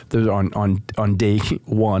are on day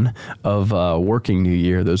one of working New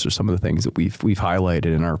Year. Those are some of the things that we've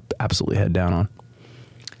highlighted and are absolutely head down on.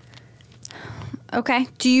 Okay.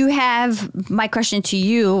 Do you have, my question to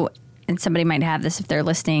you, and somebody might have this if they're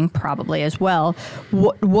listening probably as well,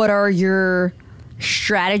 what are your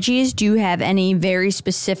strategies? Do you have any very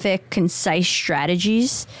specific, concise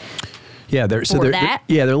strategies? Yeah, they're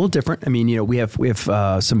a little different. I mean, we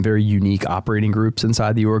have some very unique operating groups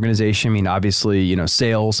inside the organization. I mean, obviously,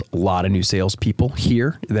 sales, a lot of new salespeople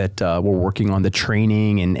here that we're working on the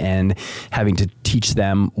training and having to teach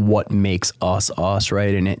them what makes us,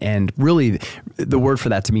 right? And really, the word for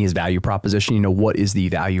that to me is value proposition. What is the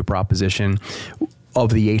value proposition of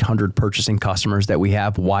the 800 purchasing customers that we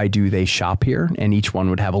have? Why do they shop here? And each one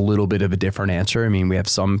would have a little bit of a different answer. I mean, we have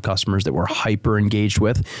some customers that we're hyper engaged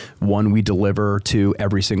with. One we deliver to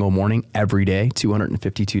every single morning, every day,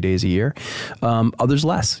 252 days a year. Others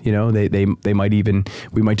less. They might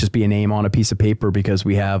we might just be a name on a piece of paper because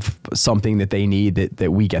we have something that they need that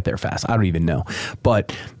we get there fast. I don't even know.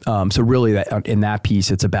 But so really, that in that piece,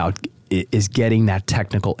 it's about is getting that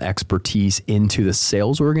technical expertise into the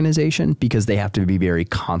sales organization, because they have to be very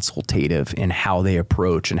consultative in how they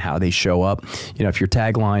approach and how they show up. If your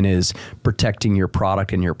tagline is protecting your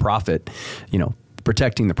product and your profit,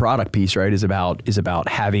 protecting the product piece, right, is about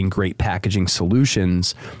having great packaging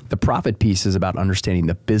solutions. The profit piece is about understanding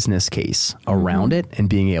the business case around it and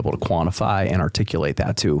being able to quantify and articulate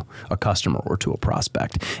that to a customer or to a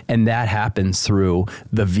prospect. And that happens through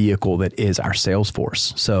the vehicle that is our sales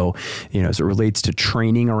force. So, as it relates to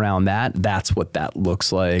training around that, that's what that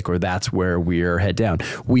looks like, or that's where we're head down.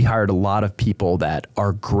 We hired a lot of people that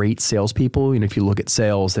are great salespeople. If you look at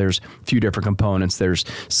sales, there's a few different components. There's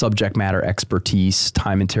subject matter expertise,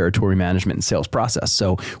 time and territory management, and sales process.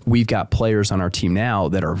 So we've got players on our team now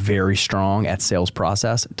that are very strong at sales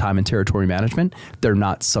process, time and territory management. They're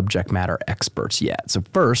not subject matter experts yet. So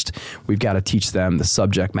first, we've got to teach them the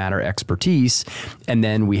subject matter expertise, and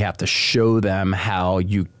then we have to show them how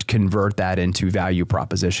you convert that into value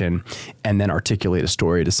proposition and then articulate a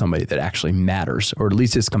story to somebody that actually matters, or at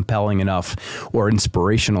least is compelling enough or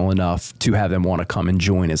inspirational enough to have them want to come and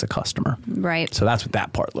join as a customer. Right. So that's what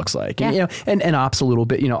that part looks like. Yeah. And ops a little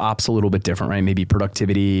bit, ops a little bit different, right? Maybe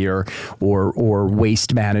productivity or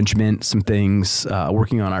waste management, some things,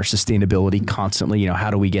 working on our sustainability constantly.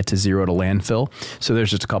 How do we get to zero to landfill? So there's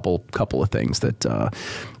just a couple of things that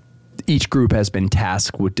each group has been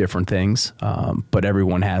tasked with different things, but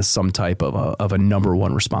everyone has some type of a number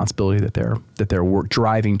one responsibility that they're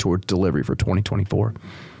driving toward delivery for 2024.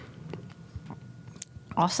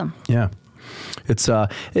 Awesome. Yeah, it's I'm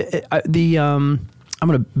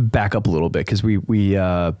going to back up a little bit because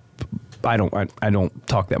I don't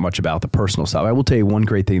talk that much about the personal stuff. I will tell you one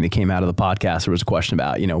great thing that came out of the podcast. There was a question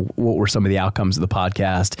about, what were some of the outcomes of the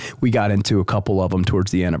podcast? We got into a couple of them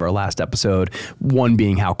towards the end of our last episode. One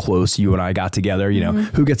being how close you and I got together,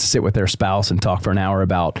 who gets to sit with their spouse and talk for an hour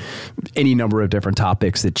about any number of different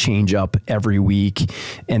topics that change up every week.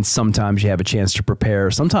 And sometimes you have a chance to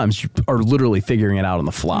prepare. Sometimes you are literally figuring it out on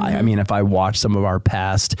the fly. I mean, if I watch some of our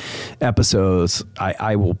past episodes,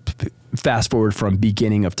 I will fast forward from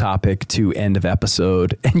beginning of topic to end of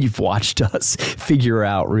episode, and you've watched us figure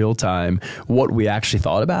out real time what we actually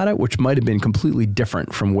thought about it, which might have been completely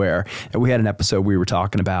different from where. And we had an episode we were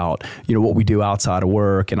talking about, what we do outside of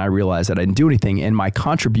work, and I realized that I didn't do anything. And my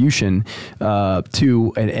contribution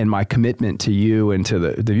to and my commitment to you and to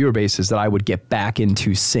the viewer base is that I would get back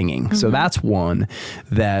into singing. So that's one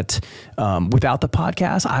that without the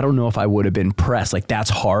podcast, I don't know if I would have been pressed. Like, that's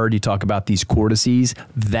hard. You talk about these courtesies.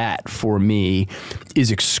 That for me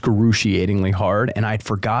is excruciatingly hard, and I'd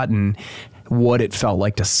forgotten what it felt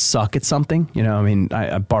like to suck at something.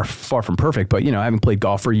 I'm far from perfect, but having played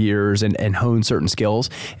golf for years and honed certain skills,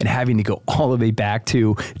 and having to go all the way back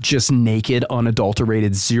to just naked,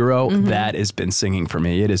 unadulterated zero, that has been singing for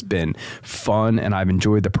me. It has been fun, and I've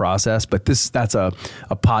enjoyed the process. But that's a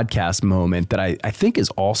podcast moment that I think is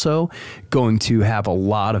also going to have a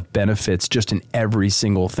lot of benefits just in every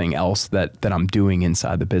single thing else that I'm doing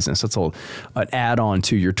inside the business. That's an add-on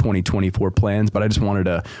to your 2024 plans, but I just wanted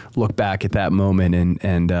to look back at that moment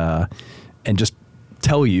and just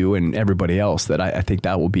tell you and everybody else that I think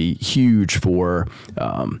that will be huge for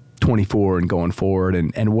 24 and going forward,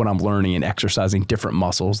 and what I'm learning and exercising different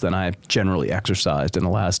muscles than I've generally exercised in the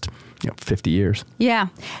last 50 years. Yeah.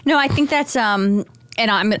 No, I think that's and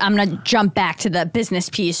I'm going to jump back to the business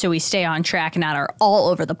piece so we stay on track and not are all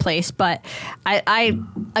over the place. But I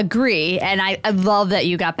agree, and I love that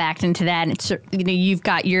you got back into that. And it's, you've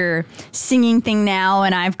got your singing thing now,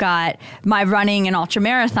 and I've got my running and ultra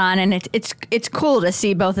marathon, and it's cool to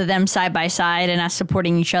see both of them side by side and us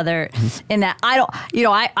supporting each other. In that,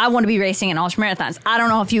 I want to be racing in ultra marathons. I don't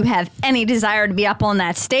know if you have any desire to be up on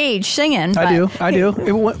that stage singing. I do.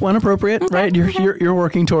 When appropriate, okay. Right? You're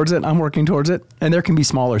working towards it. I'm working towards it, and there can be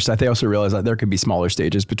smaller stuff. I also realize that there could be smaller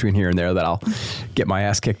stages between here and there that I'll get my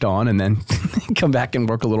ass kicked on and then come back and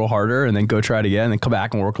work a little harder and then go try it again and then come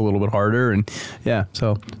back and work a little bit harder. And yeah,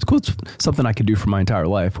 so it's cool. cool. It's something I could do for my entire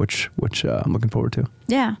life, which I'm looking forward to.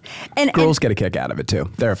 Yeah. And girls get a kick out of it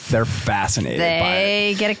too. They're fascinated by it.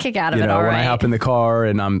 They get a kick out of it, You know, all when right. I hop in the car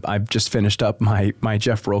and I've just finished up my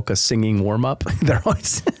Jeff Roca singing warm up, they're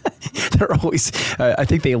always I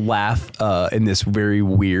think they laugh in this very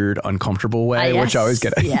weird, uncomfortable way, Yes. which I always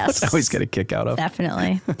get Yes. I always get a kick out of.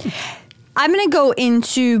 Definitely. I'm going to go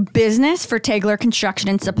into business for Tegler Construction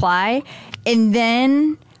and Supply, and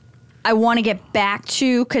then I want to get back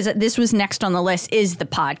to, because this was next on the list, is the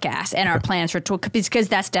podcast and our plans for, because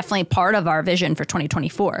that's definitely part of our vision for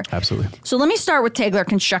 2024. Absolutely. So let me start with Tegler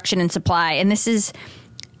Construction and Supply, and this is,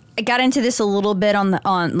 I got into this a little bit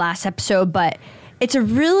on last episode, but it's a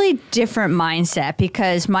really different mindset,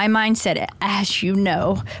 because my mindset, as you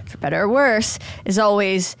know, for better or worse, is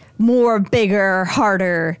always more, bigger,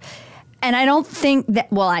 harder. And I don't think that,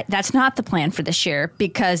 that's not the plan for this year,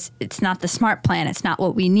 because it's not the smart plan. It's not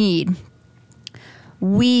what we need.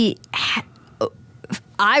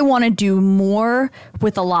 I want to do more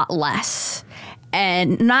with a lot less.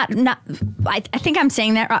 And I think I'm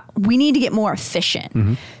saying that we need to get more efficient.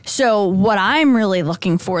 Mm-hmm. So what I'm really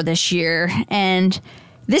looking for this year, and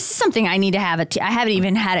this is something I need to have I haven't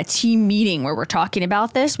even had a team meeting where we're talking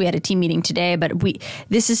about this. We had a team meeting today, but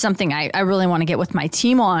this is something I really want to get with my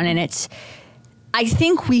team on. And I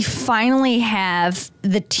think we finally have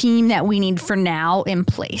the team that we need for now in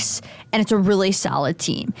place. And it's a really solid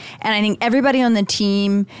team. And I think everyone on the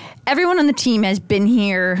team has been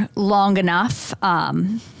here long enough.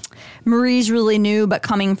 Marie's really new, but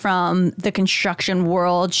coming from the construction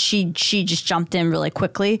world, she just jumped in really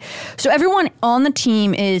quickly. So everyone on the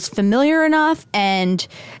team is familiar enough and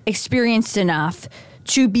experienced enough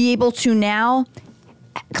to be able to now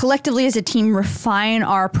collectively as a team refine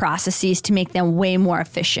our processes to make them way more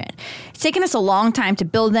efficient. It's taken us a long time to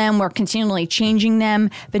build them. We're continually changing them.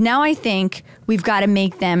 But now I think we've got to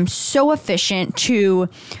make them so efficient to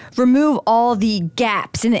remove all the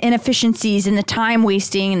gaps and the inefficiencies and the time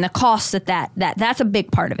wasting and the costs that's a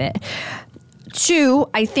big part of it. 2,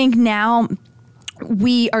 I think now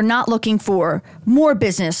we are not looking for more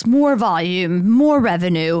business, more volume, more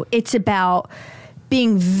revenue. It's about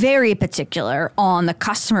being very particular on the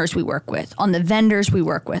customers we work with, on the vendors we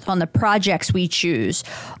work with, on the projects we choose,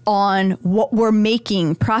 on what we're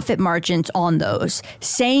making profit margins on those,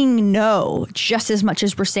 saying no just as much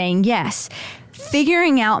as we're saying yes,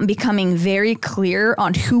 figuring out and becoming very clear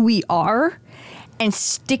on who we are,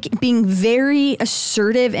 and being very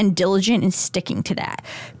assertive and diligent in sticking to that.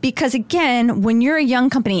 Because again, when you're a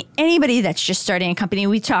young company, anybody that's just starting a company,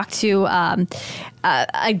 we talked to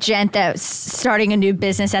a gent that's starting a new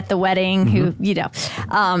business at the wedding who,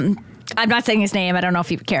 I'm not saying his name. I don't know if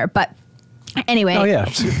he would care, but anyway. Oh, yeah.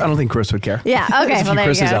 I don't think Chris would care. Yeah. Okay. There's a few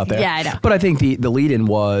Chris's out there. Yeah, I know. But I think the lead-in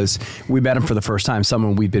was we met him for the first time,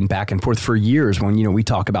 someone we've been back and forth for years when, we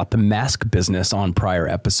talk about the mask business on prior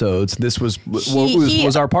episodes. This was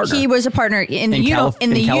our partner. He was a partner in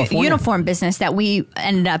the uniform business that we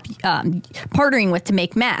ended up partnering with to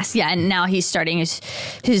make masks. Yeah. And now he's starting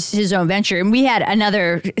his own venture. And we had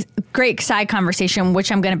another great side conversation,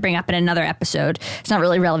 which I'm going to bring up in another episode. It's not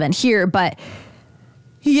really relevant here, but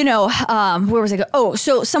where was I going? Oh,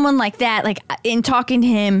 so someone like that, like in talking to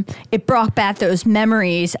him, it brought back those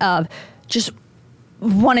memories of just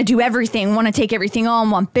want to do everything, want to take everything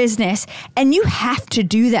on, want business. And you have to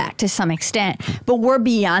do that to some extent. But we're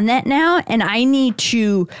beyond that now. And I need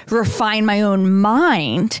to refine my own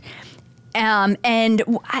mind. And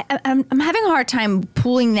I'm having a hard time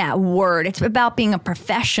pulling that word. It's about being a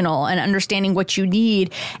professional and understanding what you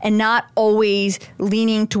need and not always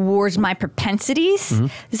leaning towards my propensities. Mm-hmm.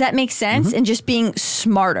 Does that make sense? Mm-hmm. And just being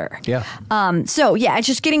smarter. Yeah. It's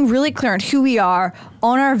just getting really clear on who we are,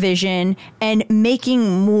 on our vision, and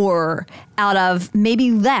making more out of maybe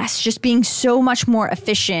less, just being so much more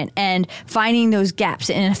efficient and finding those gaps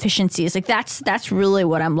and inefficiencies. Like that's really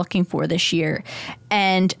what I'm looking for this year.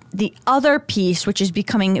 And the other piece, which is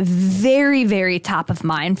becoming very, very top of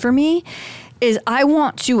mind for me, is I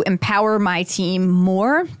want to empower my team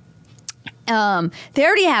more. They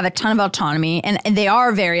already have a ton of autonomy and they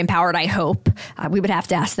are very empowered, I hope. We would have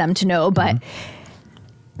to ask them to know, but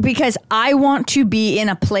because I want to be in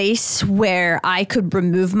a place where I could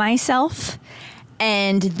remove myself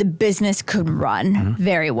and the business could run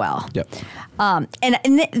very well. Yep.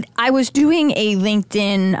 I was doing a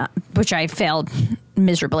LinkedIn, which I failed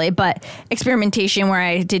miserably, but experimentation where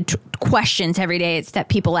I did questions every day that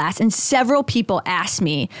people ask, and several people asked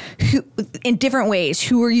me in different ways,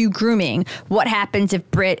 who are you grooming? What happens if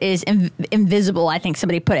Britt is invisible? I think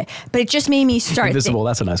somebody put it, but it just made me start. Invisible,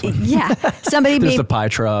 that's a nice one. Yeah. Somebody There's the pie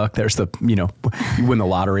truck. There's the, you win the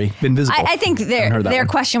lottery. Invisible. I think their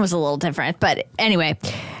question was a little different, but anyway,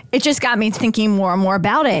 it just got me thinking more and more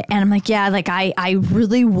about it. And I'm like, yeah, like I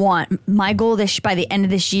really want, my goal by the end of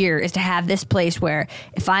this year is to have this place where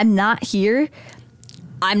if I'm not here,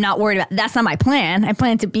 I'm not worried about, that's not my plan. I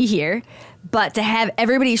plan to be here, but to have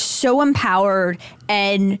everybody so empowered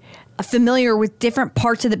and familiar with different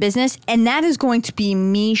parts of the business. And that is going to be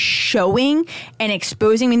me showing and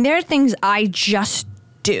exposing. I mean, there are things I just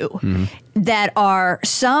do that are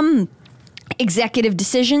some executive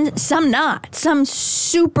decisions, some not, some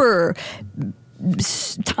super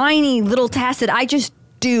tiny little tasks that I just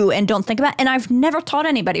do and don't think about, and I've never taught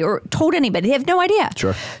anybody or told anybody. They have no idea.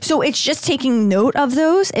 Sure. So it's just taking note of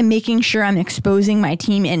those and making sure I'm exposing my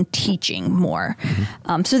team and teaching more.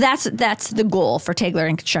 So that's the goal for Tegler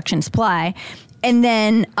and Construction Supply. And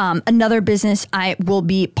then another business I will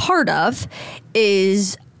be part of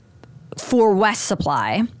is for West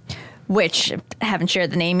Supply, which I haven't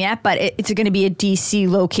shared the name yet, but it's going to be a DC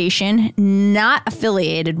location, not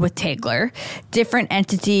affiliated with Tegler, different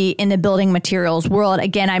entity in the building materials world.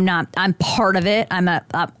 Again, I'm part of it. I'm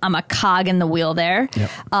a cog in the wheel there. Yep.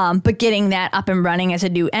 But getting that up and running as a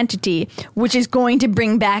new entity, which is going to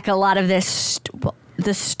bring back a lot of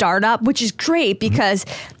the startup, which is great because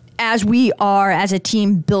as we are as a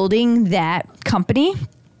team building that company,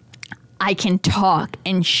 I can talk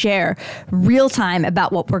and share real time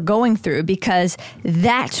about what we're going through because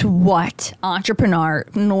that's what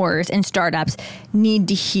entrepreneurs and startups need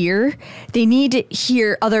to hear. They need to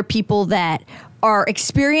hear other people that are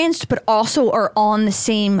experienced, but also are on the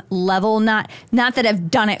same level. Not that I've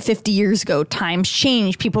done it 50 years ago. Times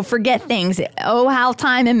change. People forget things. Oh, how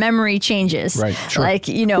time and memory changes. Right. Sure. Like,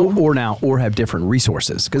 or have different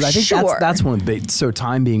resources. Because I think that's one of the big, so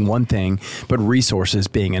time being one thing, but resources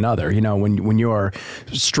being another. When you are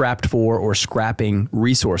strapped for or scrapping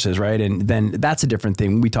resources, right? And then that's a different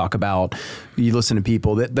thing. We talk about, you listen to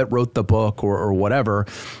people that wrote the book or whatever.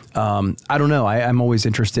 I don't know. I'm always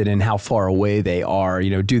interested in how far away they are.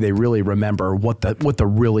 Do they really remember what the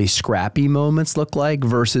really scrappy moments look like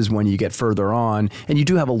versus when you get further on, and you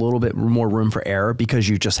do have a little bit more room for error because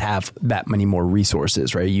you just have that many more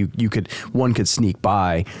resources, right? One could sneak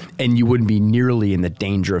by, and you wouldn't be nearly in the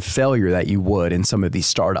danger of failure that you would in some of these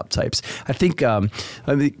startup types. I think.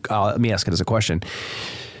 Let me ask it as a question.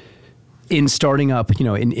 In starting up,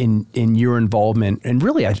 in your involvement, and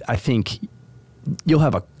really, I think you'll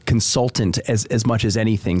have a consultant as much as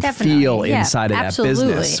anything feel inside of that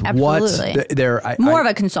business. Absolutely. More of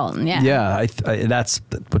a consultant, yeah. Yeah, that's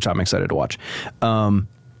which I'm excited to watch.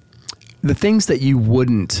 The things that you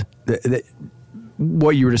wouldn't,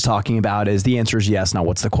 what you were just talking about is the answer is yes. Now,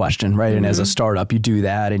 what's the question, right? And as a startup, you do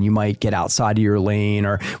that, and you might get outside of your lane.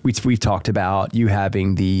 Or we've talked about you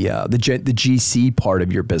having the GC part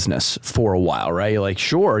of your business for a while, right? You're like,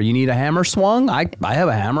 sure, you need a hammer swung. I have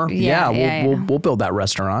a hammer. We'll build that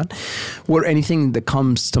restaurant. Anything that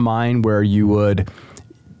comes to mind where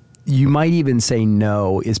you might even say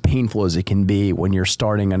no, as painful as it can be when you're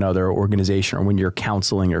starting another organization or when you're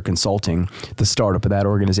counseling or consulting the startup of that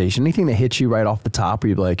organization. Anything that hits you right off the top where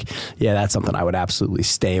you're like, yeah, that's something I would absolutely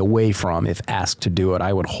stay away from if asked to do it.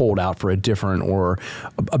 I would hold out for a different or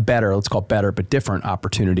a better, let's call it better, but different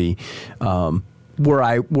opportunity where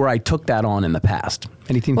I took that on in the past.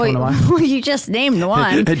 Anything come to mind? Well, you just named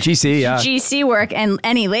one. GC, yeah. GC work and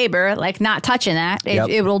any labor, like not touching that.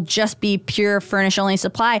 It will just be pure furnish only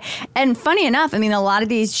supply. And funny enough, I mean, a lot of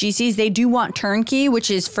these GCs, they do want turnkey,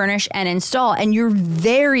 which is furnish and install. And you're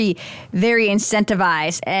very, very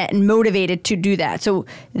incentivized and motivated to do that. So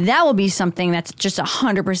that will be something that's just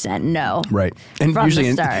 100% no. Right. And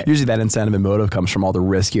usually that incentive and motive comes from all the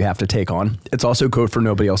risk you have to take on. It's also code for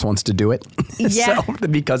nobody else wants to do it. Yeah. So,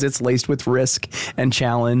 because it's laced with risk and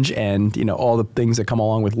challenge and all the things that come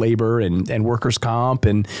along with labor and workers' comp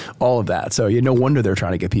and all of that. So no wonder they're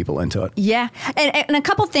trying to get people into it. Yeah. And a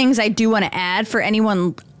couple things I do want to add for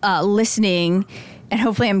anyone listening, and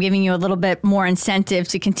hopefully I'm giving you a little bit more incentive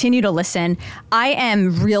to continue to listen. I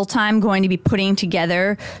am real time going to be putting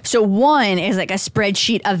together. So one is like a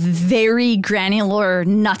spreadsheet of very granular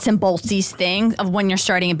nuts and boltsies things of when you're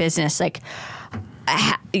starting a business. Like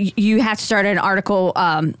you have to start an article,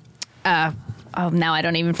 now I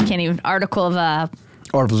can't even article of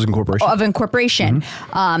Articles of incorporation.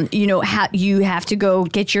 You know, you have to go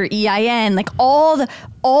get your EIN, like all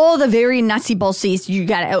the very nutsy boltsies. You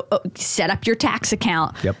got to set up your tax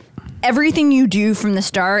account. Yep. Everything you do from the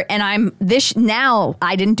start, and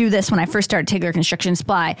I didn't do this when I first started Tigler Construction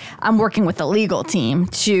Supply. I'm working with the legal team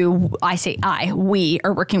we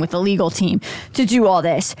are working with the legal team to do all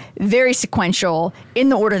this. Very sequential, in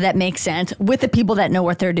the order that makes sense, with the people that know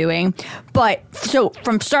what they're doing. But so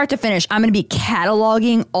from start to finish, I'm going to be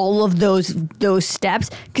cataloging all of those steps,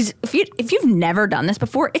 because if you've never done this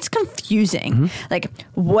before, it's confusing. Like,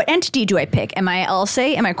 what entity do I pick? Am I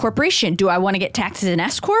LLC? Am I a corporation? Do I want to get taxed as an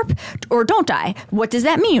S corp? Or don't I? What does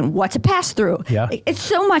that mean? What's a pass through? Yeah. It's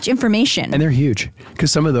so much information. And they're huge,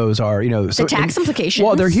 because some of those are, the tax implications.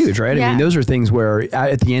 Well, they're huge, right? Yeah. I mean, those are things where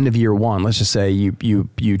at the end of year one, let's just say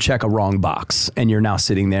you check a wrong box, and you're now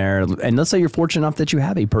sitting there, and let's say you're fortunate enough that you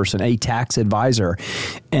have a tax advisor,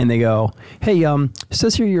 and they go, hey, it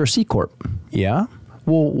says here you're a C corp. Yeah?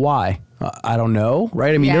 Well, why? I don't know,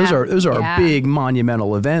 right? I mean, those are big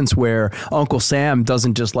monumental events where Uncle Sam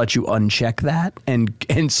doesn't just let you uncheck that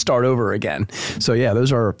and start over again. So yeah,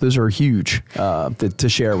 those are huge to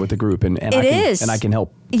share with the group, and I can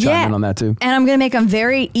help chime in on that too. And I'm going to make them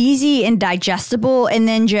very easy and digestible, and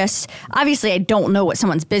then just obviously I don't know what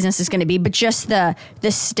someone's business is going to be, but just the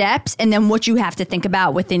steps and then what you have to think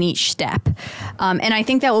about within each step. And I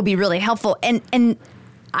think that will be really helpful. And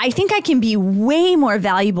I think I can be way more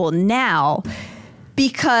valuable now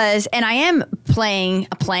because, and I am playing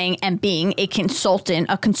and being a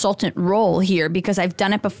consultant role here, because I've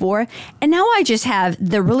done it before. And now I just have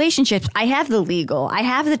the relationships. I have the legal, I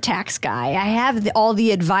have the tax guy, I have all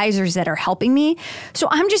the advisors that are helping me. So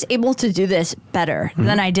I'm just able to do this better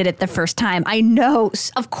than I did it the first time. I know,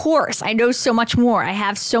 of course, I know so much more. I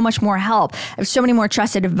have so much more help. I have so many more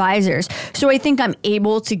trusted advisors. So I think I'm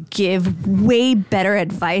able to give way better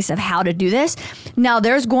advice of how to do this. Now,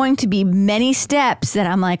 there's going to be many steps that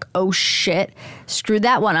I'm like, oh shit, screwed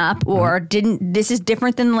that one up, or this is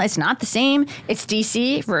different than, it's not the same. It's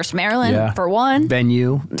DC versus Maryland for one.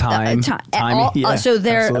 Venue, time. So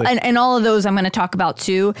there, and all of those I'm going to talk about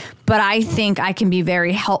too, but I think I can be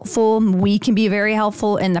very helpful. We can be very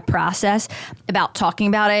helpful in the process about talking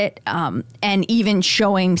about it, and even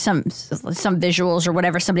showing some visuals or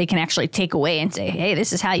whatever somebody can actually take away and say, hey,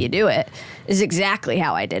 this is how you do it. This is exactly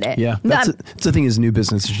how I did it. Yeah, that's the thing is new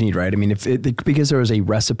business you need, right? I mean, because there is a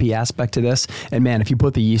recipe aspect to this, and man, if you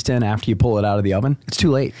put the yeast in after you pull it out of the oven, it's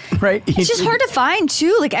too late, right? It's just hard to find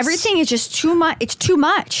too. Like everything is just too much. It's too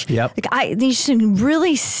much. Yep. Like these are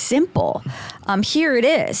really simple. Here it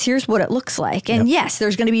is. Here's what it looks like. And yes,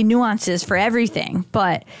 there's going to be nuances for everything,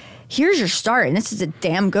 but here's your start, and this is a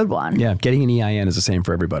damn good one. Yeah, getting an EIN is the same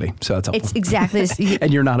for everybody, so that's helpful. It's exactly.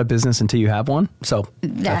 And you're not a business until you have one, so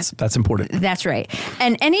that's important. That's right.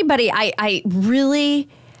 And anybody, I really,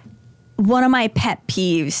 one of my pet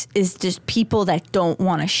peeves is just people that don't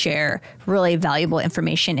want to share really valuable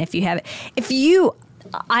information. If you have it,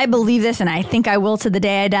 I believe this, and I think I will to the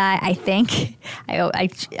day I die. I think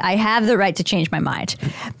I have the right to change my mind,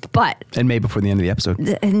 but and maybe before the end of the episode.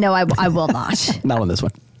 No, I will not. Not on this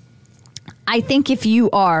one. I think if you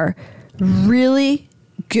are really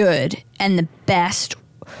good and the best,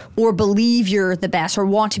 or believe you're the best, or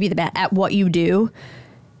want to be the best at what you do,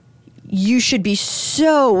 you should be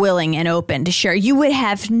so willing and open to share. You would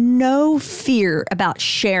have no fear about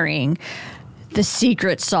sharing the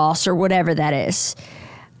secret sauce or whatever that is.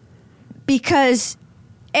 Because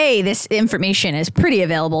this information is pretty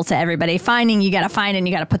available to everybody. You got to find and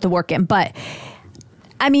you got to put the work in. But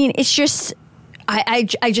I mean, it's just, I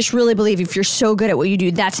just really believe if you're so good at what you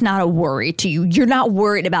do, that's not a worry to you. You're not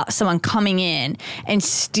worried about someone coming in and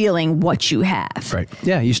stealing what you have. Right.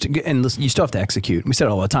 Yeah. You still have to execute. We said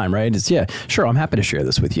it all the time, right? It's sure. I'm happy to share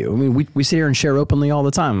this with you. I mean, we sit here and share openly all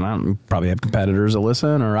the time. We probably have competitors that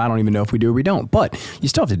listen, or I don't even know if we do or we don't. But you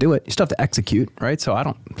still have to do it. You still have to execute, right? So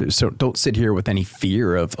don't sit here with any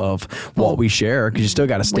fear of what we share, because you still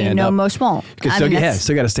got to stand up. Most won't. Still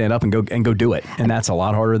got to stand up and go do it, and that's a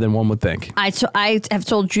lot harder than one would think. I have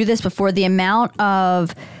told you this before, the amount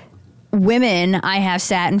of women I have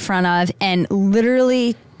sat in front of and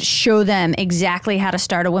literally show them exactly how to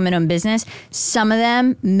start a women-owned business. Some of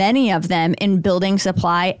them, many of them in building,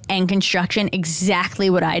 supply, and construction, exactly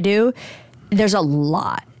what I do. There's a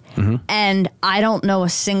lot. Mm-hmm. And I don't know a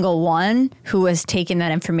single one who has taken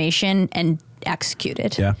that information and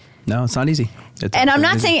executed. Yeah. No, it's not easy. And I'm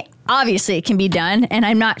not saying, obviously, it can be done, and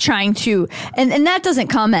I'm not trying to, and that doesn't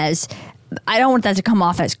come as, I don't want that to come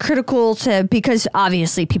off as critical because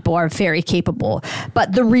obviously people are very capable.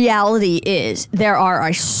 But the reality is there are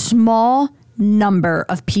a small number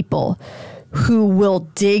of people who will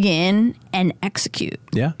dig in and execute.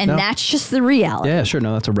 Yeah. And that's just the reality. Yeah, sure.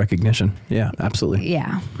 No, that's a recognition. Yeah, absolutely.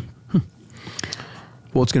 Yeah.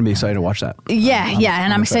 Well, it's going to be exciting to watch that.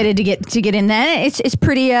 And I'm excited to get in that. It's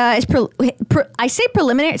pretty. I say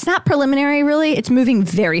preliminary. It's not preliminary, really. It's moving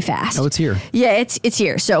very fast. Oh, it's here. Yeah, it's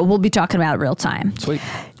here. So we'll be talking about it real time. Sweet.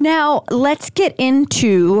 Now let's get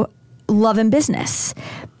into love and business.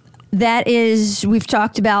 That is, we've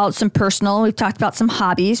talked about some personal. We've talked about some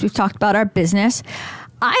hobbies. We've talked about our business.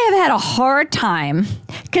 I have had a hard time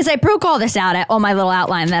because I broke all this out on my little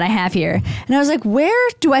outline that I have here, and I was like, where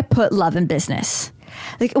do I put love and business?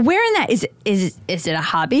 Like, where in that is it a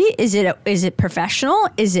hobby? Is it professional?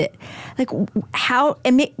 Is it like how?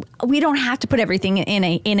 We don't have to put everything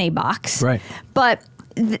in a box, right? But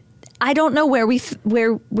I don't know where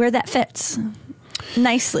where that fits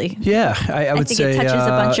nicely. Yeah, I would think say it touches a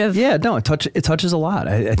bunch of. Yeah, no, it touches a lot.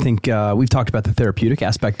 I think we've talked about the therapeutic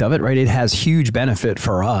aspect of it, right? It has huge benefit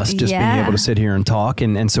for us just being able to sit here and talk,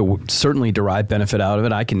 and so certainly derive benefit out of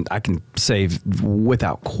it. I can say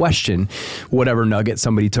without question, whatever nugget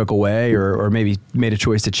somebody took away or maybe made a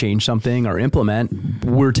choice to change something or implement,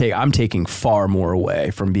 I'm taking far more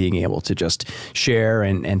away from being able to just share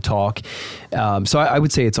and talk. So I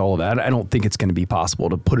would say it's all of that. I don't think it's going to be possible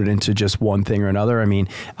to put it into just one thing or another. I mean,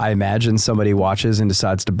 I imagine somebody watches and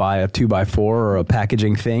decides to buy a 2x4 or a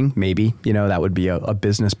packaging thing. Maybe, that would be a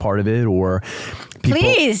business part of it, or people.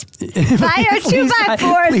 Please buy your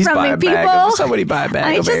 2x4s from me, people. Somebody buy a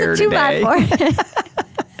bag of air today.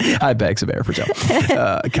 2x4. I have bags of air for Joe.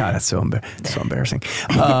 God, that's so embarrassing.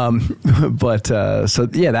 So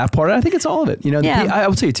yeah, that part, I think it's all of it. I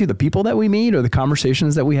would say too, the people that we meet or the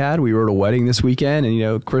conversations that we had. We were at a wedding this weekend,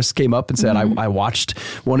 and Chris came up and said, I watched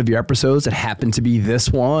one of your episodes. It happened to be this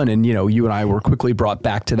one, and you and I were quickly brought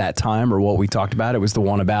back to that time or what we talked about. It was the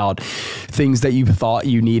one about things that you thought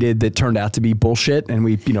you needed that turned out to be bullshit, and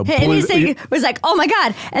we and he was like, oh my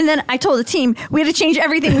God, and then I told the team we had to change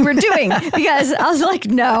everything we were doing because I was like,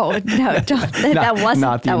 no, don't. That wasn't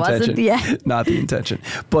not the intention. Yeah. Not the intention.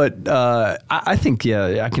 But I think,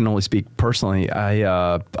 I can only speak personally.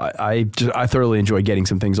 I thoroughly enjoy getting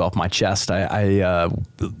some things off my chest. I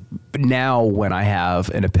now when I have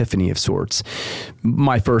an epiphany of sorts,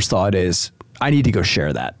 my first thought is I need to go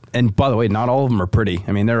share that. And by the way, not all of them are pretty.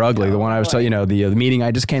 I mean, they're ugly. The one I was telling the meeting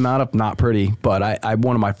I just came out of, not pretty. But I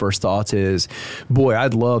one of my first thoughts is, boy,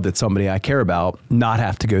 I'd love that somebody I care about not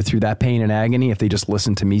have to go through that pain and agony. If they just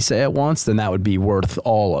listen to me say it once, then that would be worth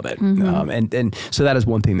all of it. Mm-hmm. And so that is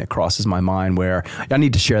one thing that crosses my mind where I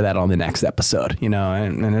need to share that on the next episode,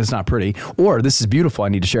 and it's not pretty. Or this is beautiful. I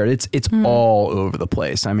need to share it. It's all over the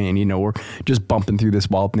place. I mean, we're just bumping through this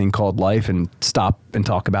wild thing called life and stop and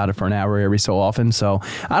talk about it for an hour every so often. So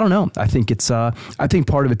I don't know. I think I think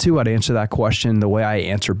part of it too, I'd answer that question the way I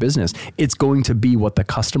answer business. It's going to be what the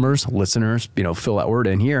customers, listeners, fill that word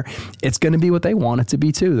in here. It's going to be what they want it to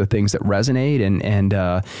be too. The things that resonate and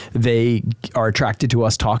they are attracted to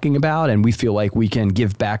us talking about, and we feel like we can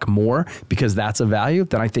give back more because that's a value.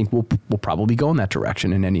 Then I think we'll probably go in that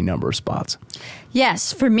direction in any number of spots.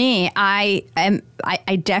 Yes, for me, I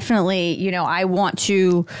definitely, I want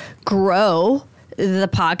to grow the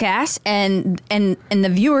podcast and the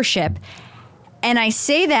viewership. And I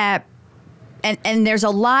say that, and there's a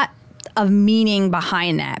lot of meaning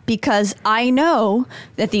behind that, because I know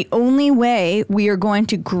that the only way we are going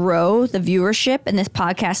to grow the viewership in this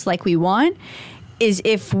podcast like we want is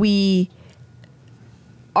if we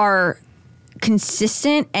are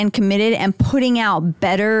consistent and committed and putting out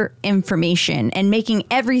better information and making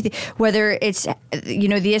everything, whether it's,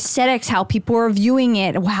 the aesthetics, how people are viewing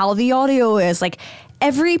it, how the audio is, like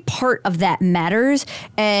every part of that matters.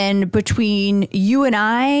 And between you and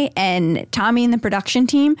I and Tommy and the production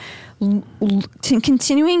team,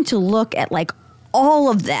 continuing to look at like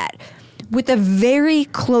all of that with a very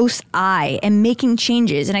close eye and making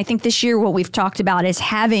changes. And I think this year what we've talked about is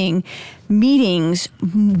having meetings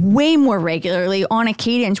way more regularly on a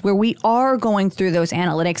cadence where we are going through those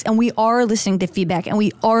analytics and we are listening to feedback and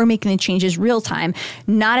we are making the changes real time,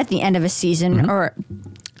 not at the end of a season.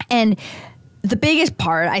 And the biggest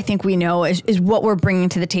part I think we know is what we're bringing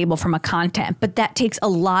to the table from a content, but that takes a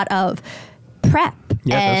lot of prep.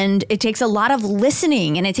 And it takes a lot of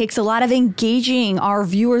listening, and it takes a lot of engaging our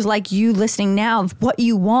viewers like you listening now of what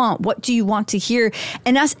you want, what do you want to hear,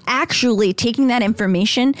 and us actually taking that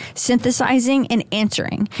information, synthesizing and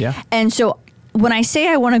answering. Yeah. And so when I say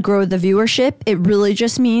I want to grow the viewership, it really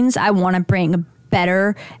just means I want to bring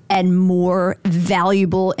better and more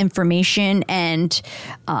valuable information and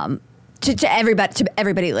to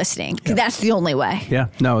everybody listening. That's the only way. Yeah.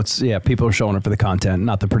 No, people are showing up for the content,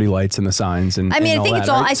 not the pretty lights and the signs and I mean, and I think all it's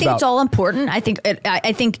that, all right? I think it's all important. I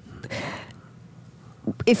think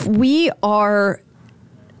if we are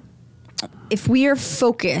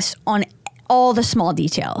focused on all the small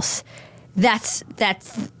details, that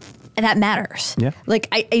matters. Yeah. Like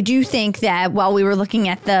I do think that while we were looking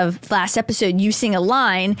at the last episode, you seeing a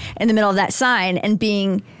line in the middle of that sign and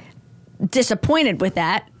being disappointed with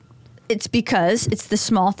that, it's because it's the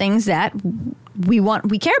small things that we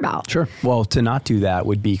care about. Sure. Well, to not do that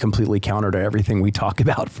would be completely counter to everything we talk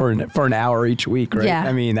about for an hour each week, right? Yeah.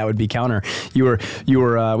 I mean, that would be counter. We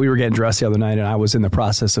were getting dressed the other night, and I was in the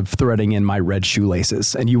process of threading in my red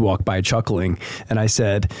shoelaces, and you walked by chuckling, and I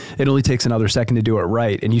said, "It only takes another second to do it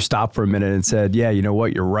right." And you stopped for a minute and said, "Yeah, you know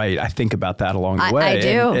what? You're right. I think about that along the way." I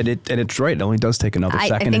do, and it's right. It only does take another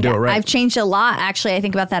second to do it right. I've changed a lot. Actually, I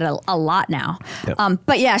think about that a lot now. Yep.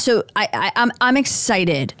 But yeah, so I'm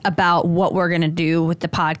excited about what we're gonna do with the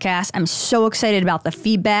podcast. I'm so excited about the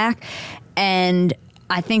feedback, and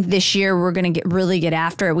I think this year we're going to really get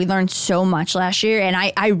after it. We learned so much last year, and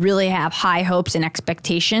I really have high hopes and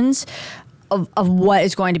expectations of what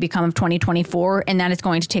is going to become of 2024, and that is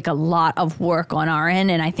going to take a lot of work on our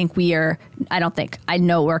end, and I think I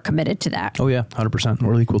know we're committed to that. Oh yeah, 100%.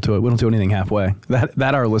 We're equal to it. We don't do anything halfway.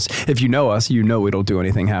 That our list. If you know us, you know we don't do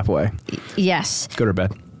anything halfway. Yes. Go to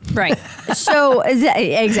bed. Right. So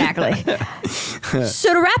exactly.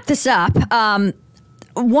 So to wrap this up,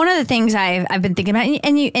 one of the things I've been thinking about,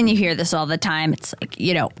 and you hear this all the time, it's like,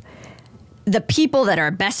 the people that are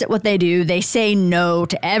best at what they do, they say no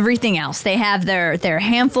to everything else. They have their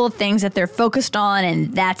handful of things that they're focused on,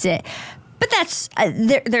 and that's it. But that's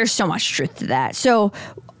there's so much truth to that. So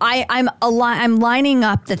I'm lining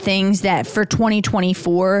up the things that for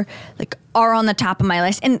 2024 are on the top of my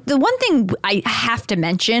list. And the one thing I have to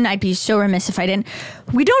mention, I'd be so remiss if I didn't.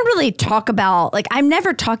 We don't really talk about, I'm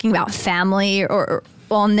never talking about family or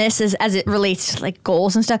on this as it relates to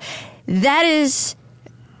goals and stuff. That is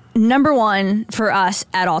number one for us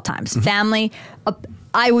at all times. Mm-hmm. Family.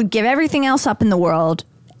 I would give everything else up in the world,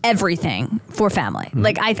 everything for family.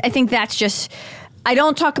 Mm-hmm. I think that's just. I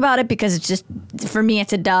don't talk about it because it's just, for me,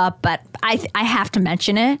 it's a duh, but I have to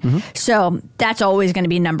mention it. Mm-hmm. So that's always going to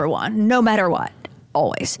be number one, no matter what,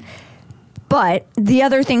 always. But the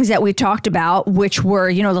other things that we talked about, which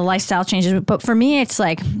were, the lifestyle changes, but for me, it's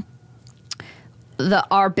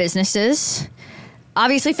our businesses,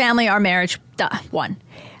 obviously family, our marriage, one.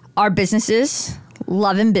 Our businesses,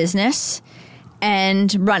 love and business,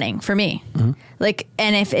 and running for me. Mm-hmm.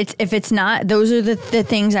 And if it's not, those are the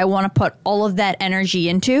things I want to put all of that energy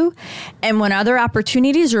into. And when other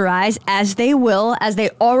opportunities arise, as they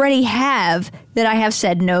already have, that I have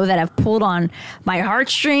said no, that have pulled on my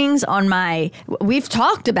heartstrings, we've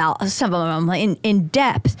talked about some of them in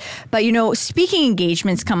depth, but speaking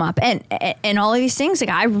engagements come up and all of these things.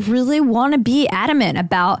 I really want to be adamant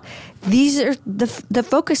about these are the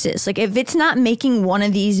focuses. If it's not making one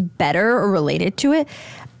of these better or related to it,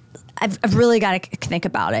 I've really got to think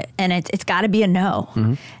about it, and it's got to be a no,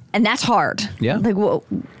 mm-hmm. and that's hard. Yeah. What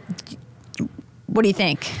do you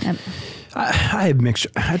think? I have mixed.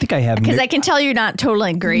 I think I have because I can tell you're not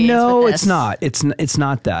totally agreeing. No, with this. It's not. It's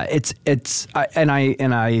not that.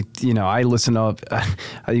 I listen up.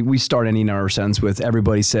 We start ending our sentence with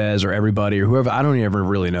everybody says or everybody or whoever. I don't ever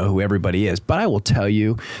really know who everybody is, but I will tell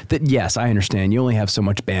you that yes, I understand. You only have so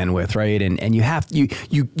much bandwidth, right? And you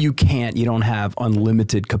don't have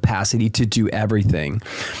unlimited capacity to do everything.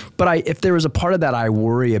 But if there was a part of that I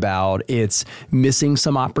worry about, it's missing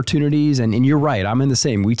some opportunities. And you're right. I'm in the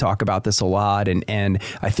same. We talk about this a lot, and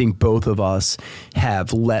I think both of us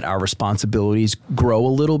have let our responsibilities grow a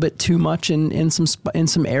little bit too much in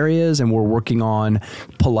some areas, and we're working on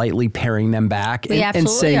politely paring them back and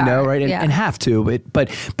saying no, right? And have to,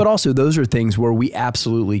 but also those are things where we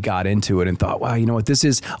absolutely got into it and thought, wow, you know what, this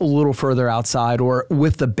is a little further outside, or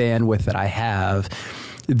with the bandwidth that I have,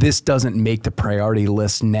 this doesn't make the priority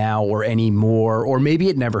list now or anymore, or maybe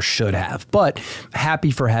it never should have, but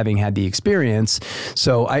happy for having had the experience.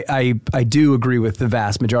 So I do agree with the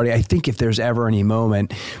vast majority. I think if there's ever any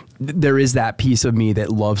moment, there is that piece of me that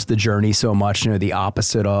loves the journey so much, the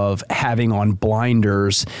opposite of having on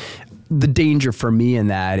blinders. The danger for me in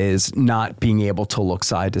that is not being able to look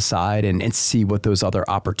side to side and see what those other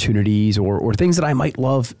opportunities or things that I might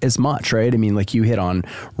love as much, right? I mean, like you hit on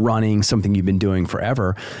running, something you've been doing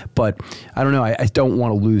forever, but I don't know. I don't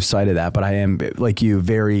want to lose sight of that, but I am, like you,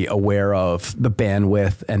 very aware of the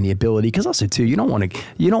bandwidth and the ability, because also too, you don't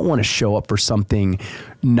want to show up for something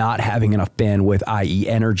not having enough bandwidth, i.e.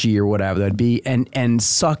 energy or whatever that'd be, and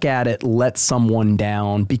suck at it, let someone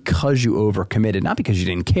down because you overcommitted, not because you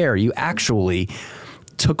didn't care. You actually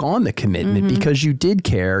took on the commitment because you did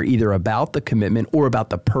care either about the commitment or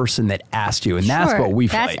about the person that asked you, and that's what we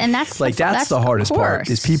fight. And that's the hardest part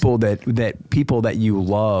is people that you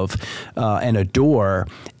love and adore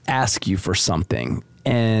ask you for something.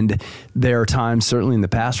 And there are times, certainly in the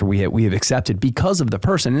past, where we have accepted because of the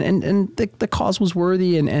person, and the cause was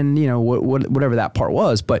worthy, and you know whatever that part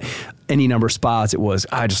was. But any number of spots, it was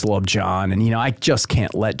I just love John, and I just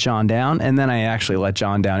can't let John down. And then I actually let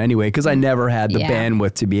John down anyway because I never had the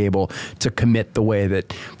bandwidth to be able to commit the way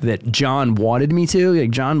that John wanted me to. Like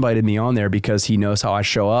John invited me on there because he knows how I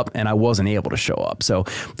show up, and I wasn't able to show up. So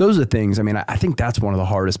those are things. I mean, I think that's one of the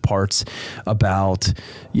hardest parts about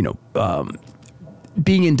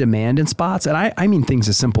being in demand in spots. And I mean things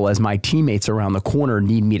as simple as my teammates around the corner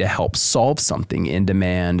need me to help solve something in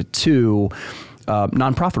demand to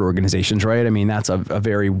nonprofit organizations, right? I mean, that's a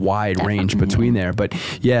very wide range between there. But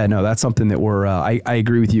yeah, no, that's something that we're, I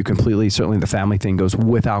agree with you completely. Certainly the family thing goes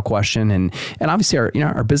without question. And obviously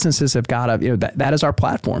our businesses have got to, that is our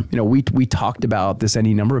platform. We talked about this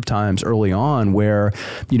any number of times early on where,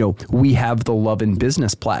 we have the Love in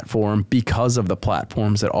Business platform because of the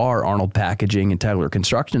platforms that are Arnold Packaging and Taylor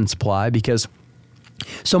Construction Supply, because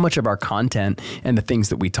so much of our content and the things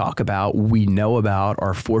that we talk about, we know about,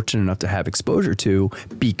 are fortunate enough to have exposure to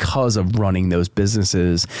because of running those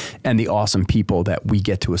businesses and the awesome people that we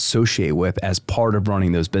get to associate with as part of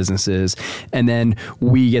running those businesses. And then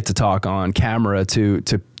we get to talk on camera to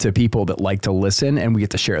people that like to listen, and we get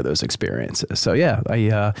to share those experiences. So yeah,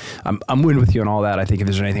 I'm with you on all that. I think if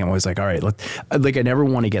there's anything, I'm always like, all right, I never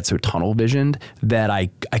want to get so tunnel visioned that I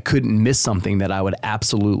couldn't miss something that I would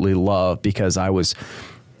absolutely love because I was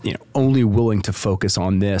only willing to focus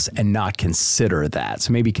on this and not consider that.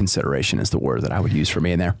 So maybe consideration is the word that I would use for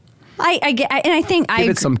me in there. I get, and I think give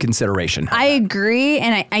it some consideration. I agree,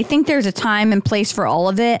 and I think there's a time and place for all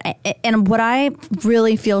of it. And what I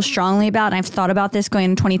really feel strongly about, and I've thought about this going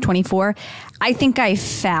into 2024, I think I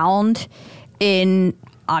found in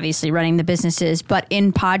obviously running the businesses, but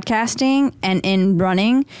in podcasting and in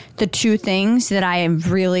running, the two things that I am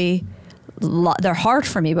really they're hard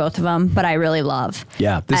for me, both of them, but I really love.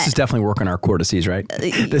 Yeah, this is definitely working our cortices, right?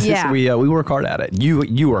 We work hard at it.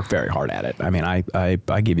 You work very hard at it. I mean, I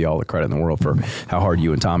give you all the credit in the world for how hard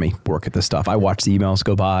you and Tommy work at this stuff. I watch the emails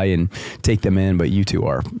go by and take them in, but you two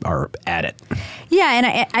are at it. Yeah,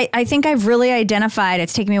 and I think I've really identified.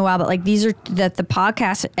 It's taken me a while, but these are the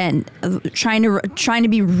podcast and trying to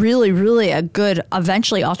be really, really a good,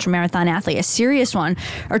 eventually ultramarathon athlete, a serious one,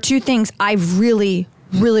 are two things I really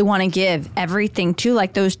want to give everything to,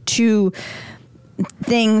 those two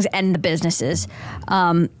things and the businesses.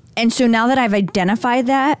 And so now that I've identified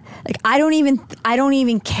that, I don't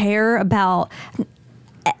even care about,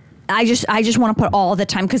 I just want to put all the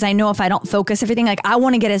time, because I know if I don't focus everything, I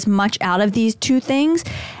want to get as much out of these two things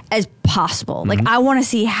as possible. Mm-hmm. I want to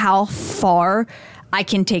see how far I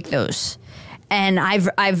can take those. And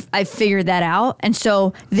I've figured that out, and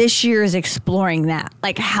so this year is exploring that,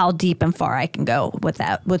 how deep and far I can go with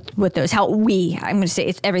that, with those. I'm going to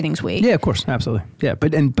say everything's we. Yeah, of course, absolutely. Yeah,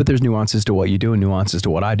 but there's nuances to what you do and nuances to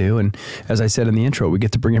what I do, and as I said in the intro, we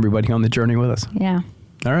get to bring everybody on the journey with us. Yeah.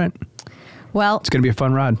 All right. Well, it's going to be a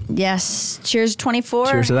fun ride. Yes. Cheers to 24.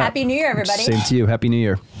 Cheers to that. Happy New Year, everybody. Same to you. Happy New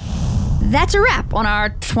Year. That's a wrap on our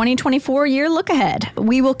 2024 year look ahead.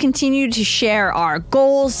 We will continue to share our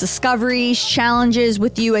goals, discoveries, challenges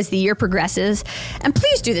with you as the year progresses. And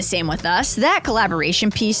please do the same with us. That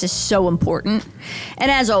collaboration piece is so important.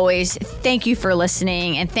 And as always, thank you for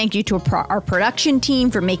listening, and thank you to our production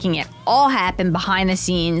team for making it all happen behind the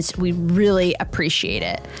scenes. We really appreciate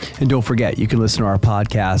it. And don't forget, you can listen to our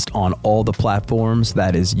podcast on all the platforms.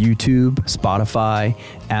 That is YouTube, Spotify,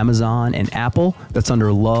 Amazon, and Apple. That's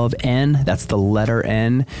under Love N. That's the letter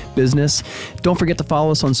N business. Don't forget to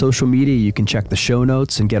follow us on social media. You can check the show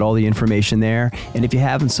notes and get all the information there. And if you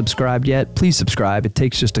haven't subscribed yet, please subscribe. It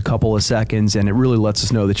takes just a couple of seconds, and it really lets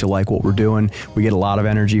us know that you like what we're doing. We get a lot of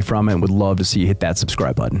energy from it and would love to see you hit that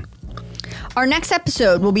subscribe button. Our next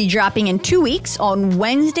episode will be dropping in 2 weeks on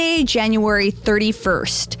Wednesday, January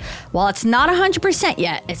 31st. While it's not 100%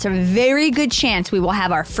 yet, it's a very good chance we will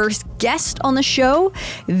have our first guest on the show.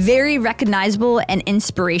 Very recognizable and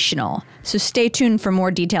inspirational. So stay tuned for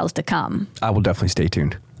more details to come. I will definitely stay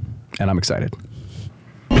tuned, and I'm excited.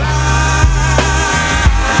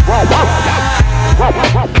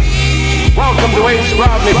 Welcome to Ace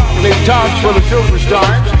Rodney Talks for the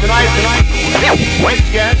Superstars. Tonight,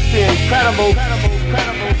 guest, the incredible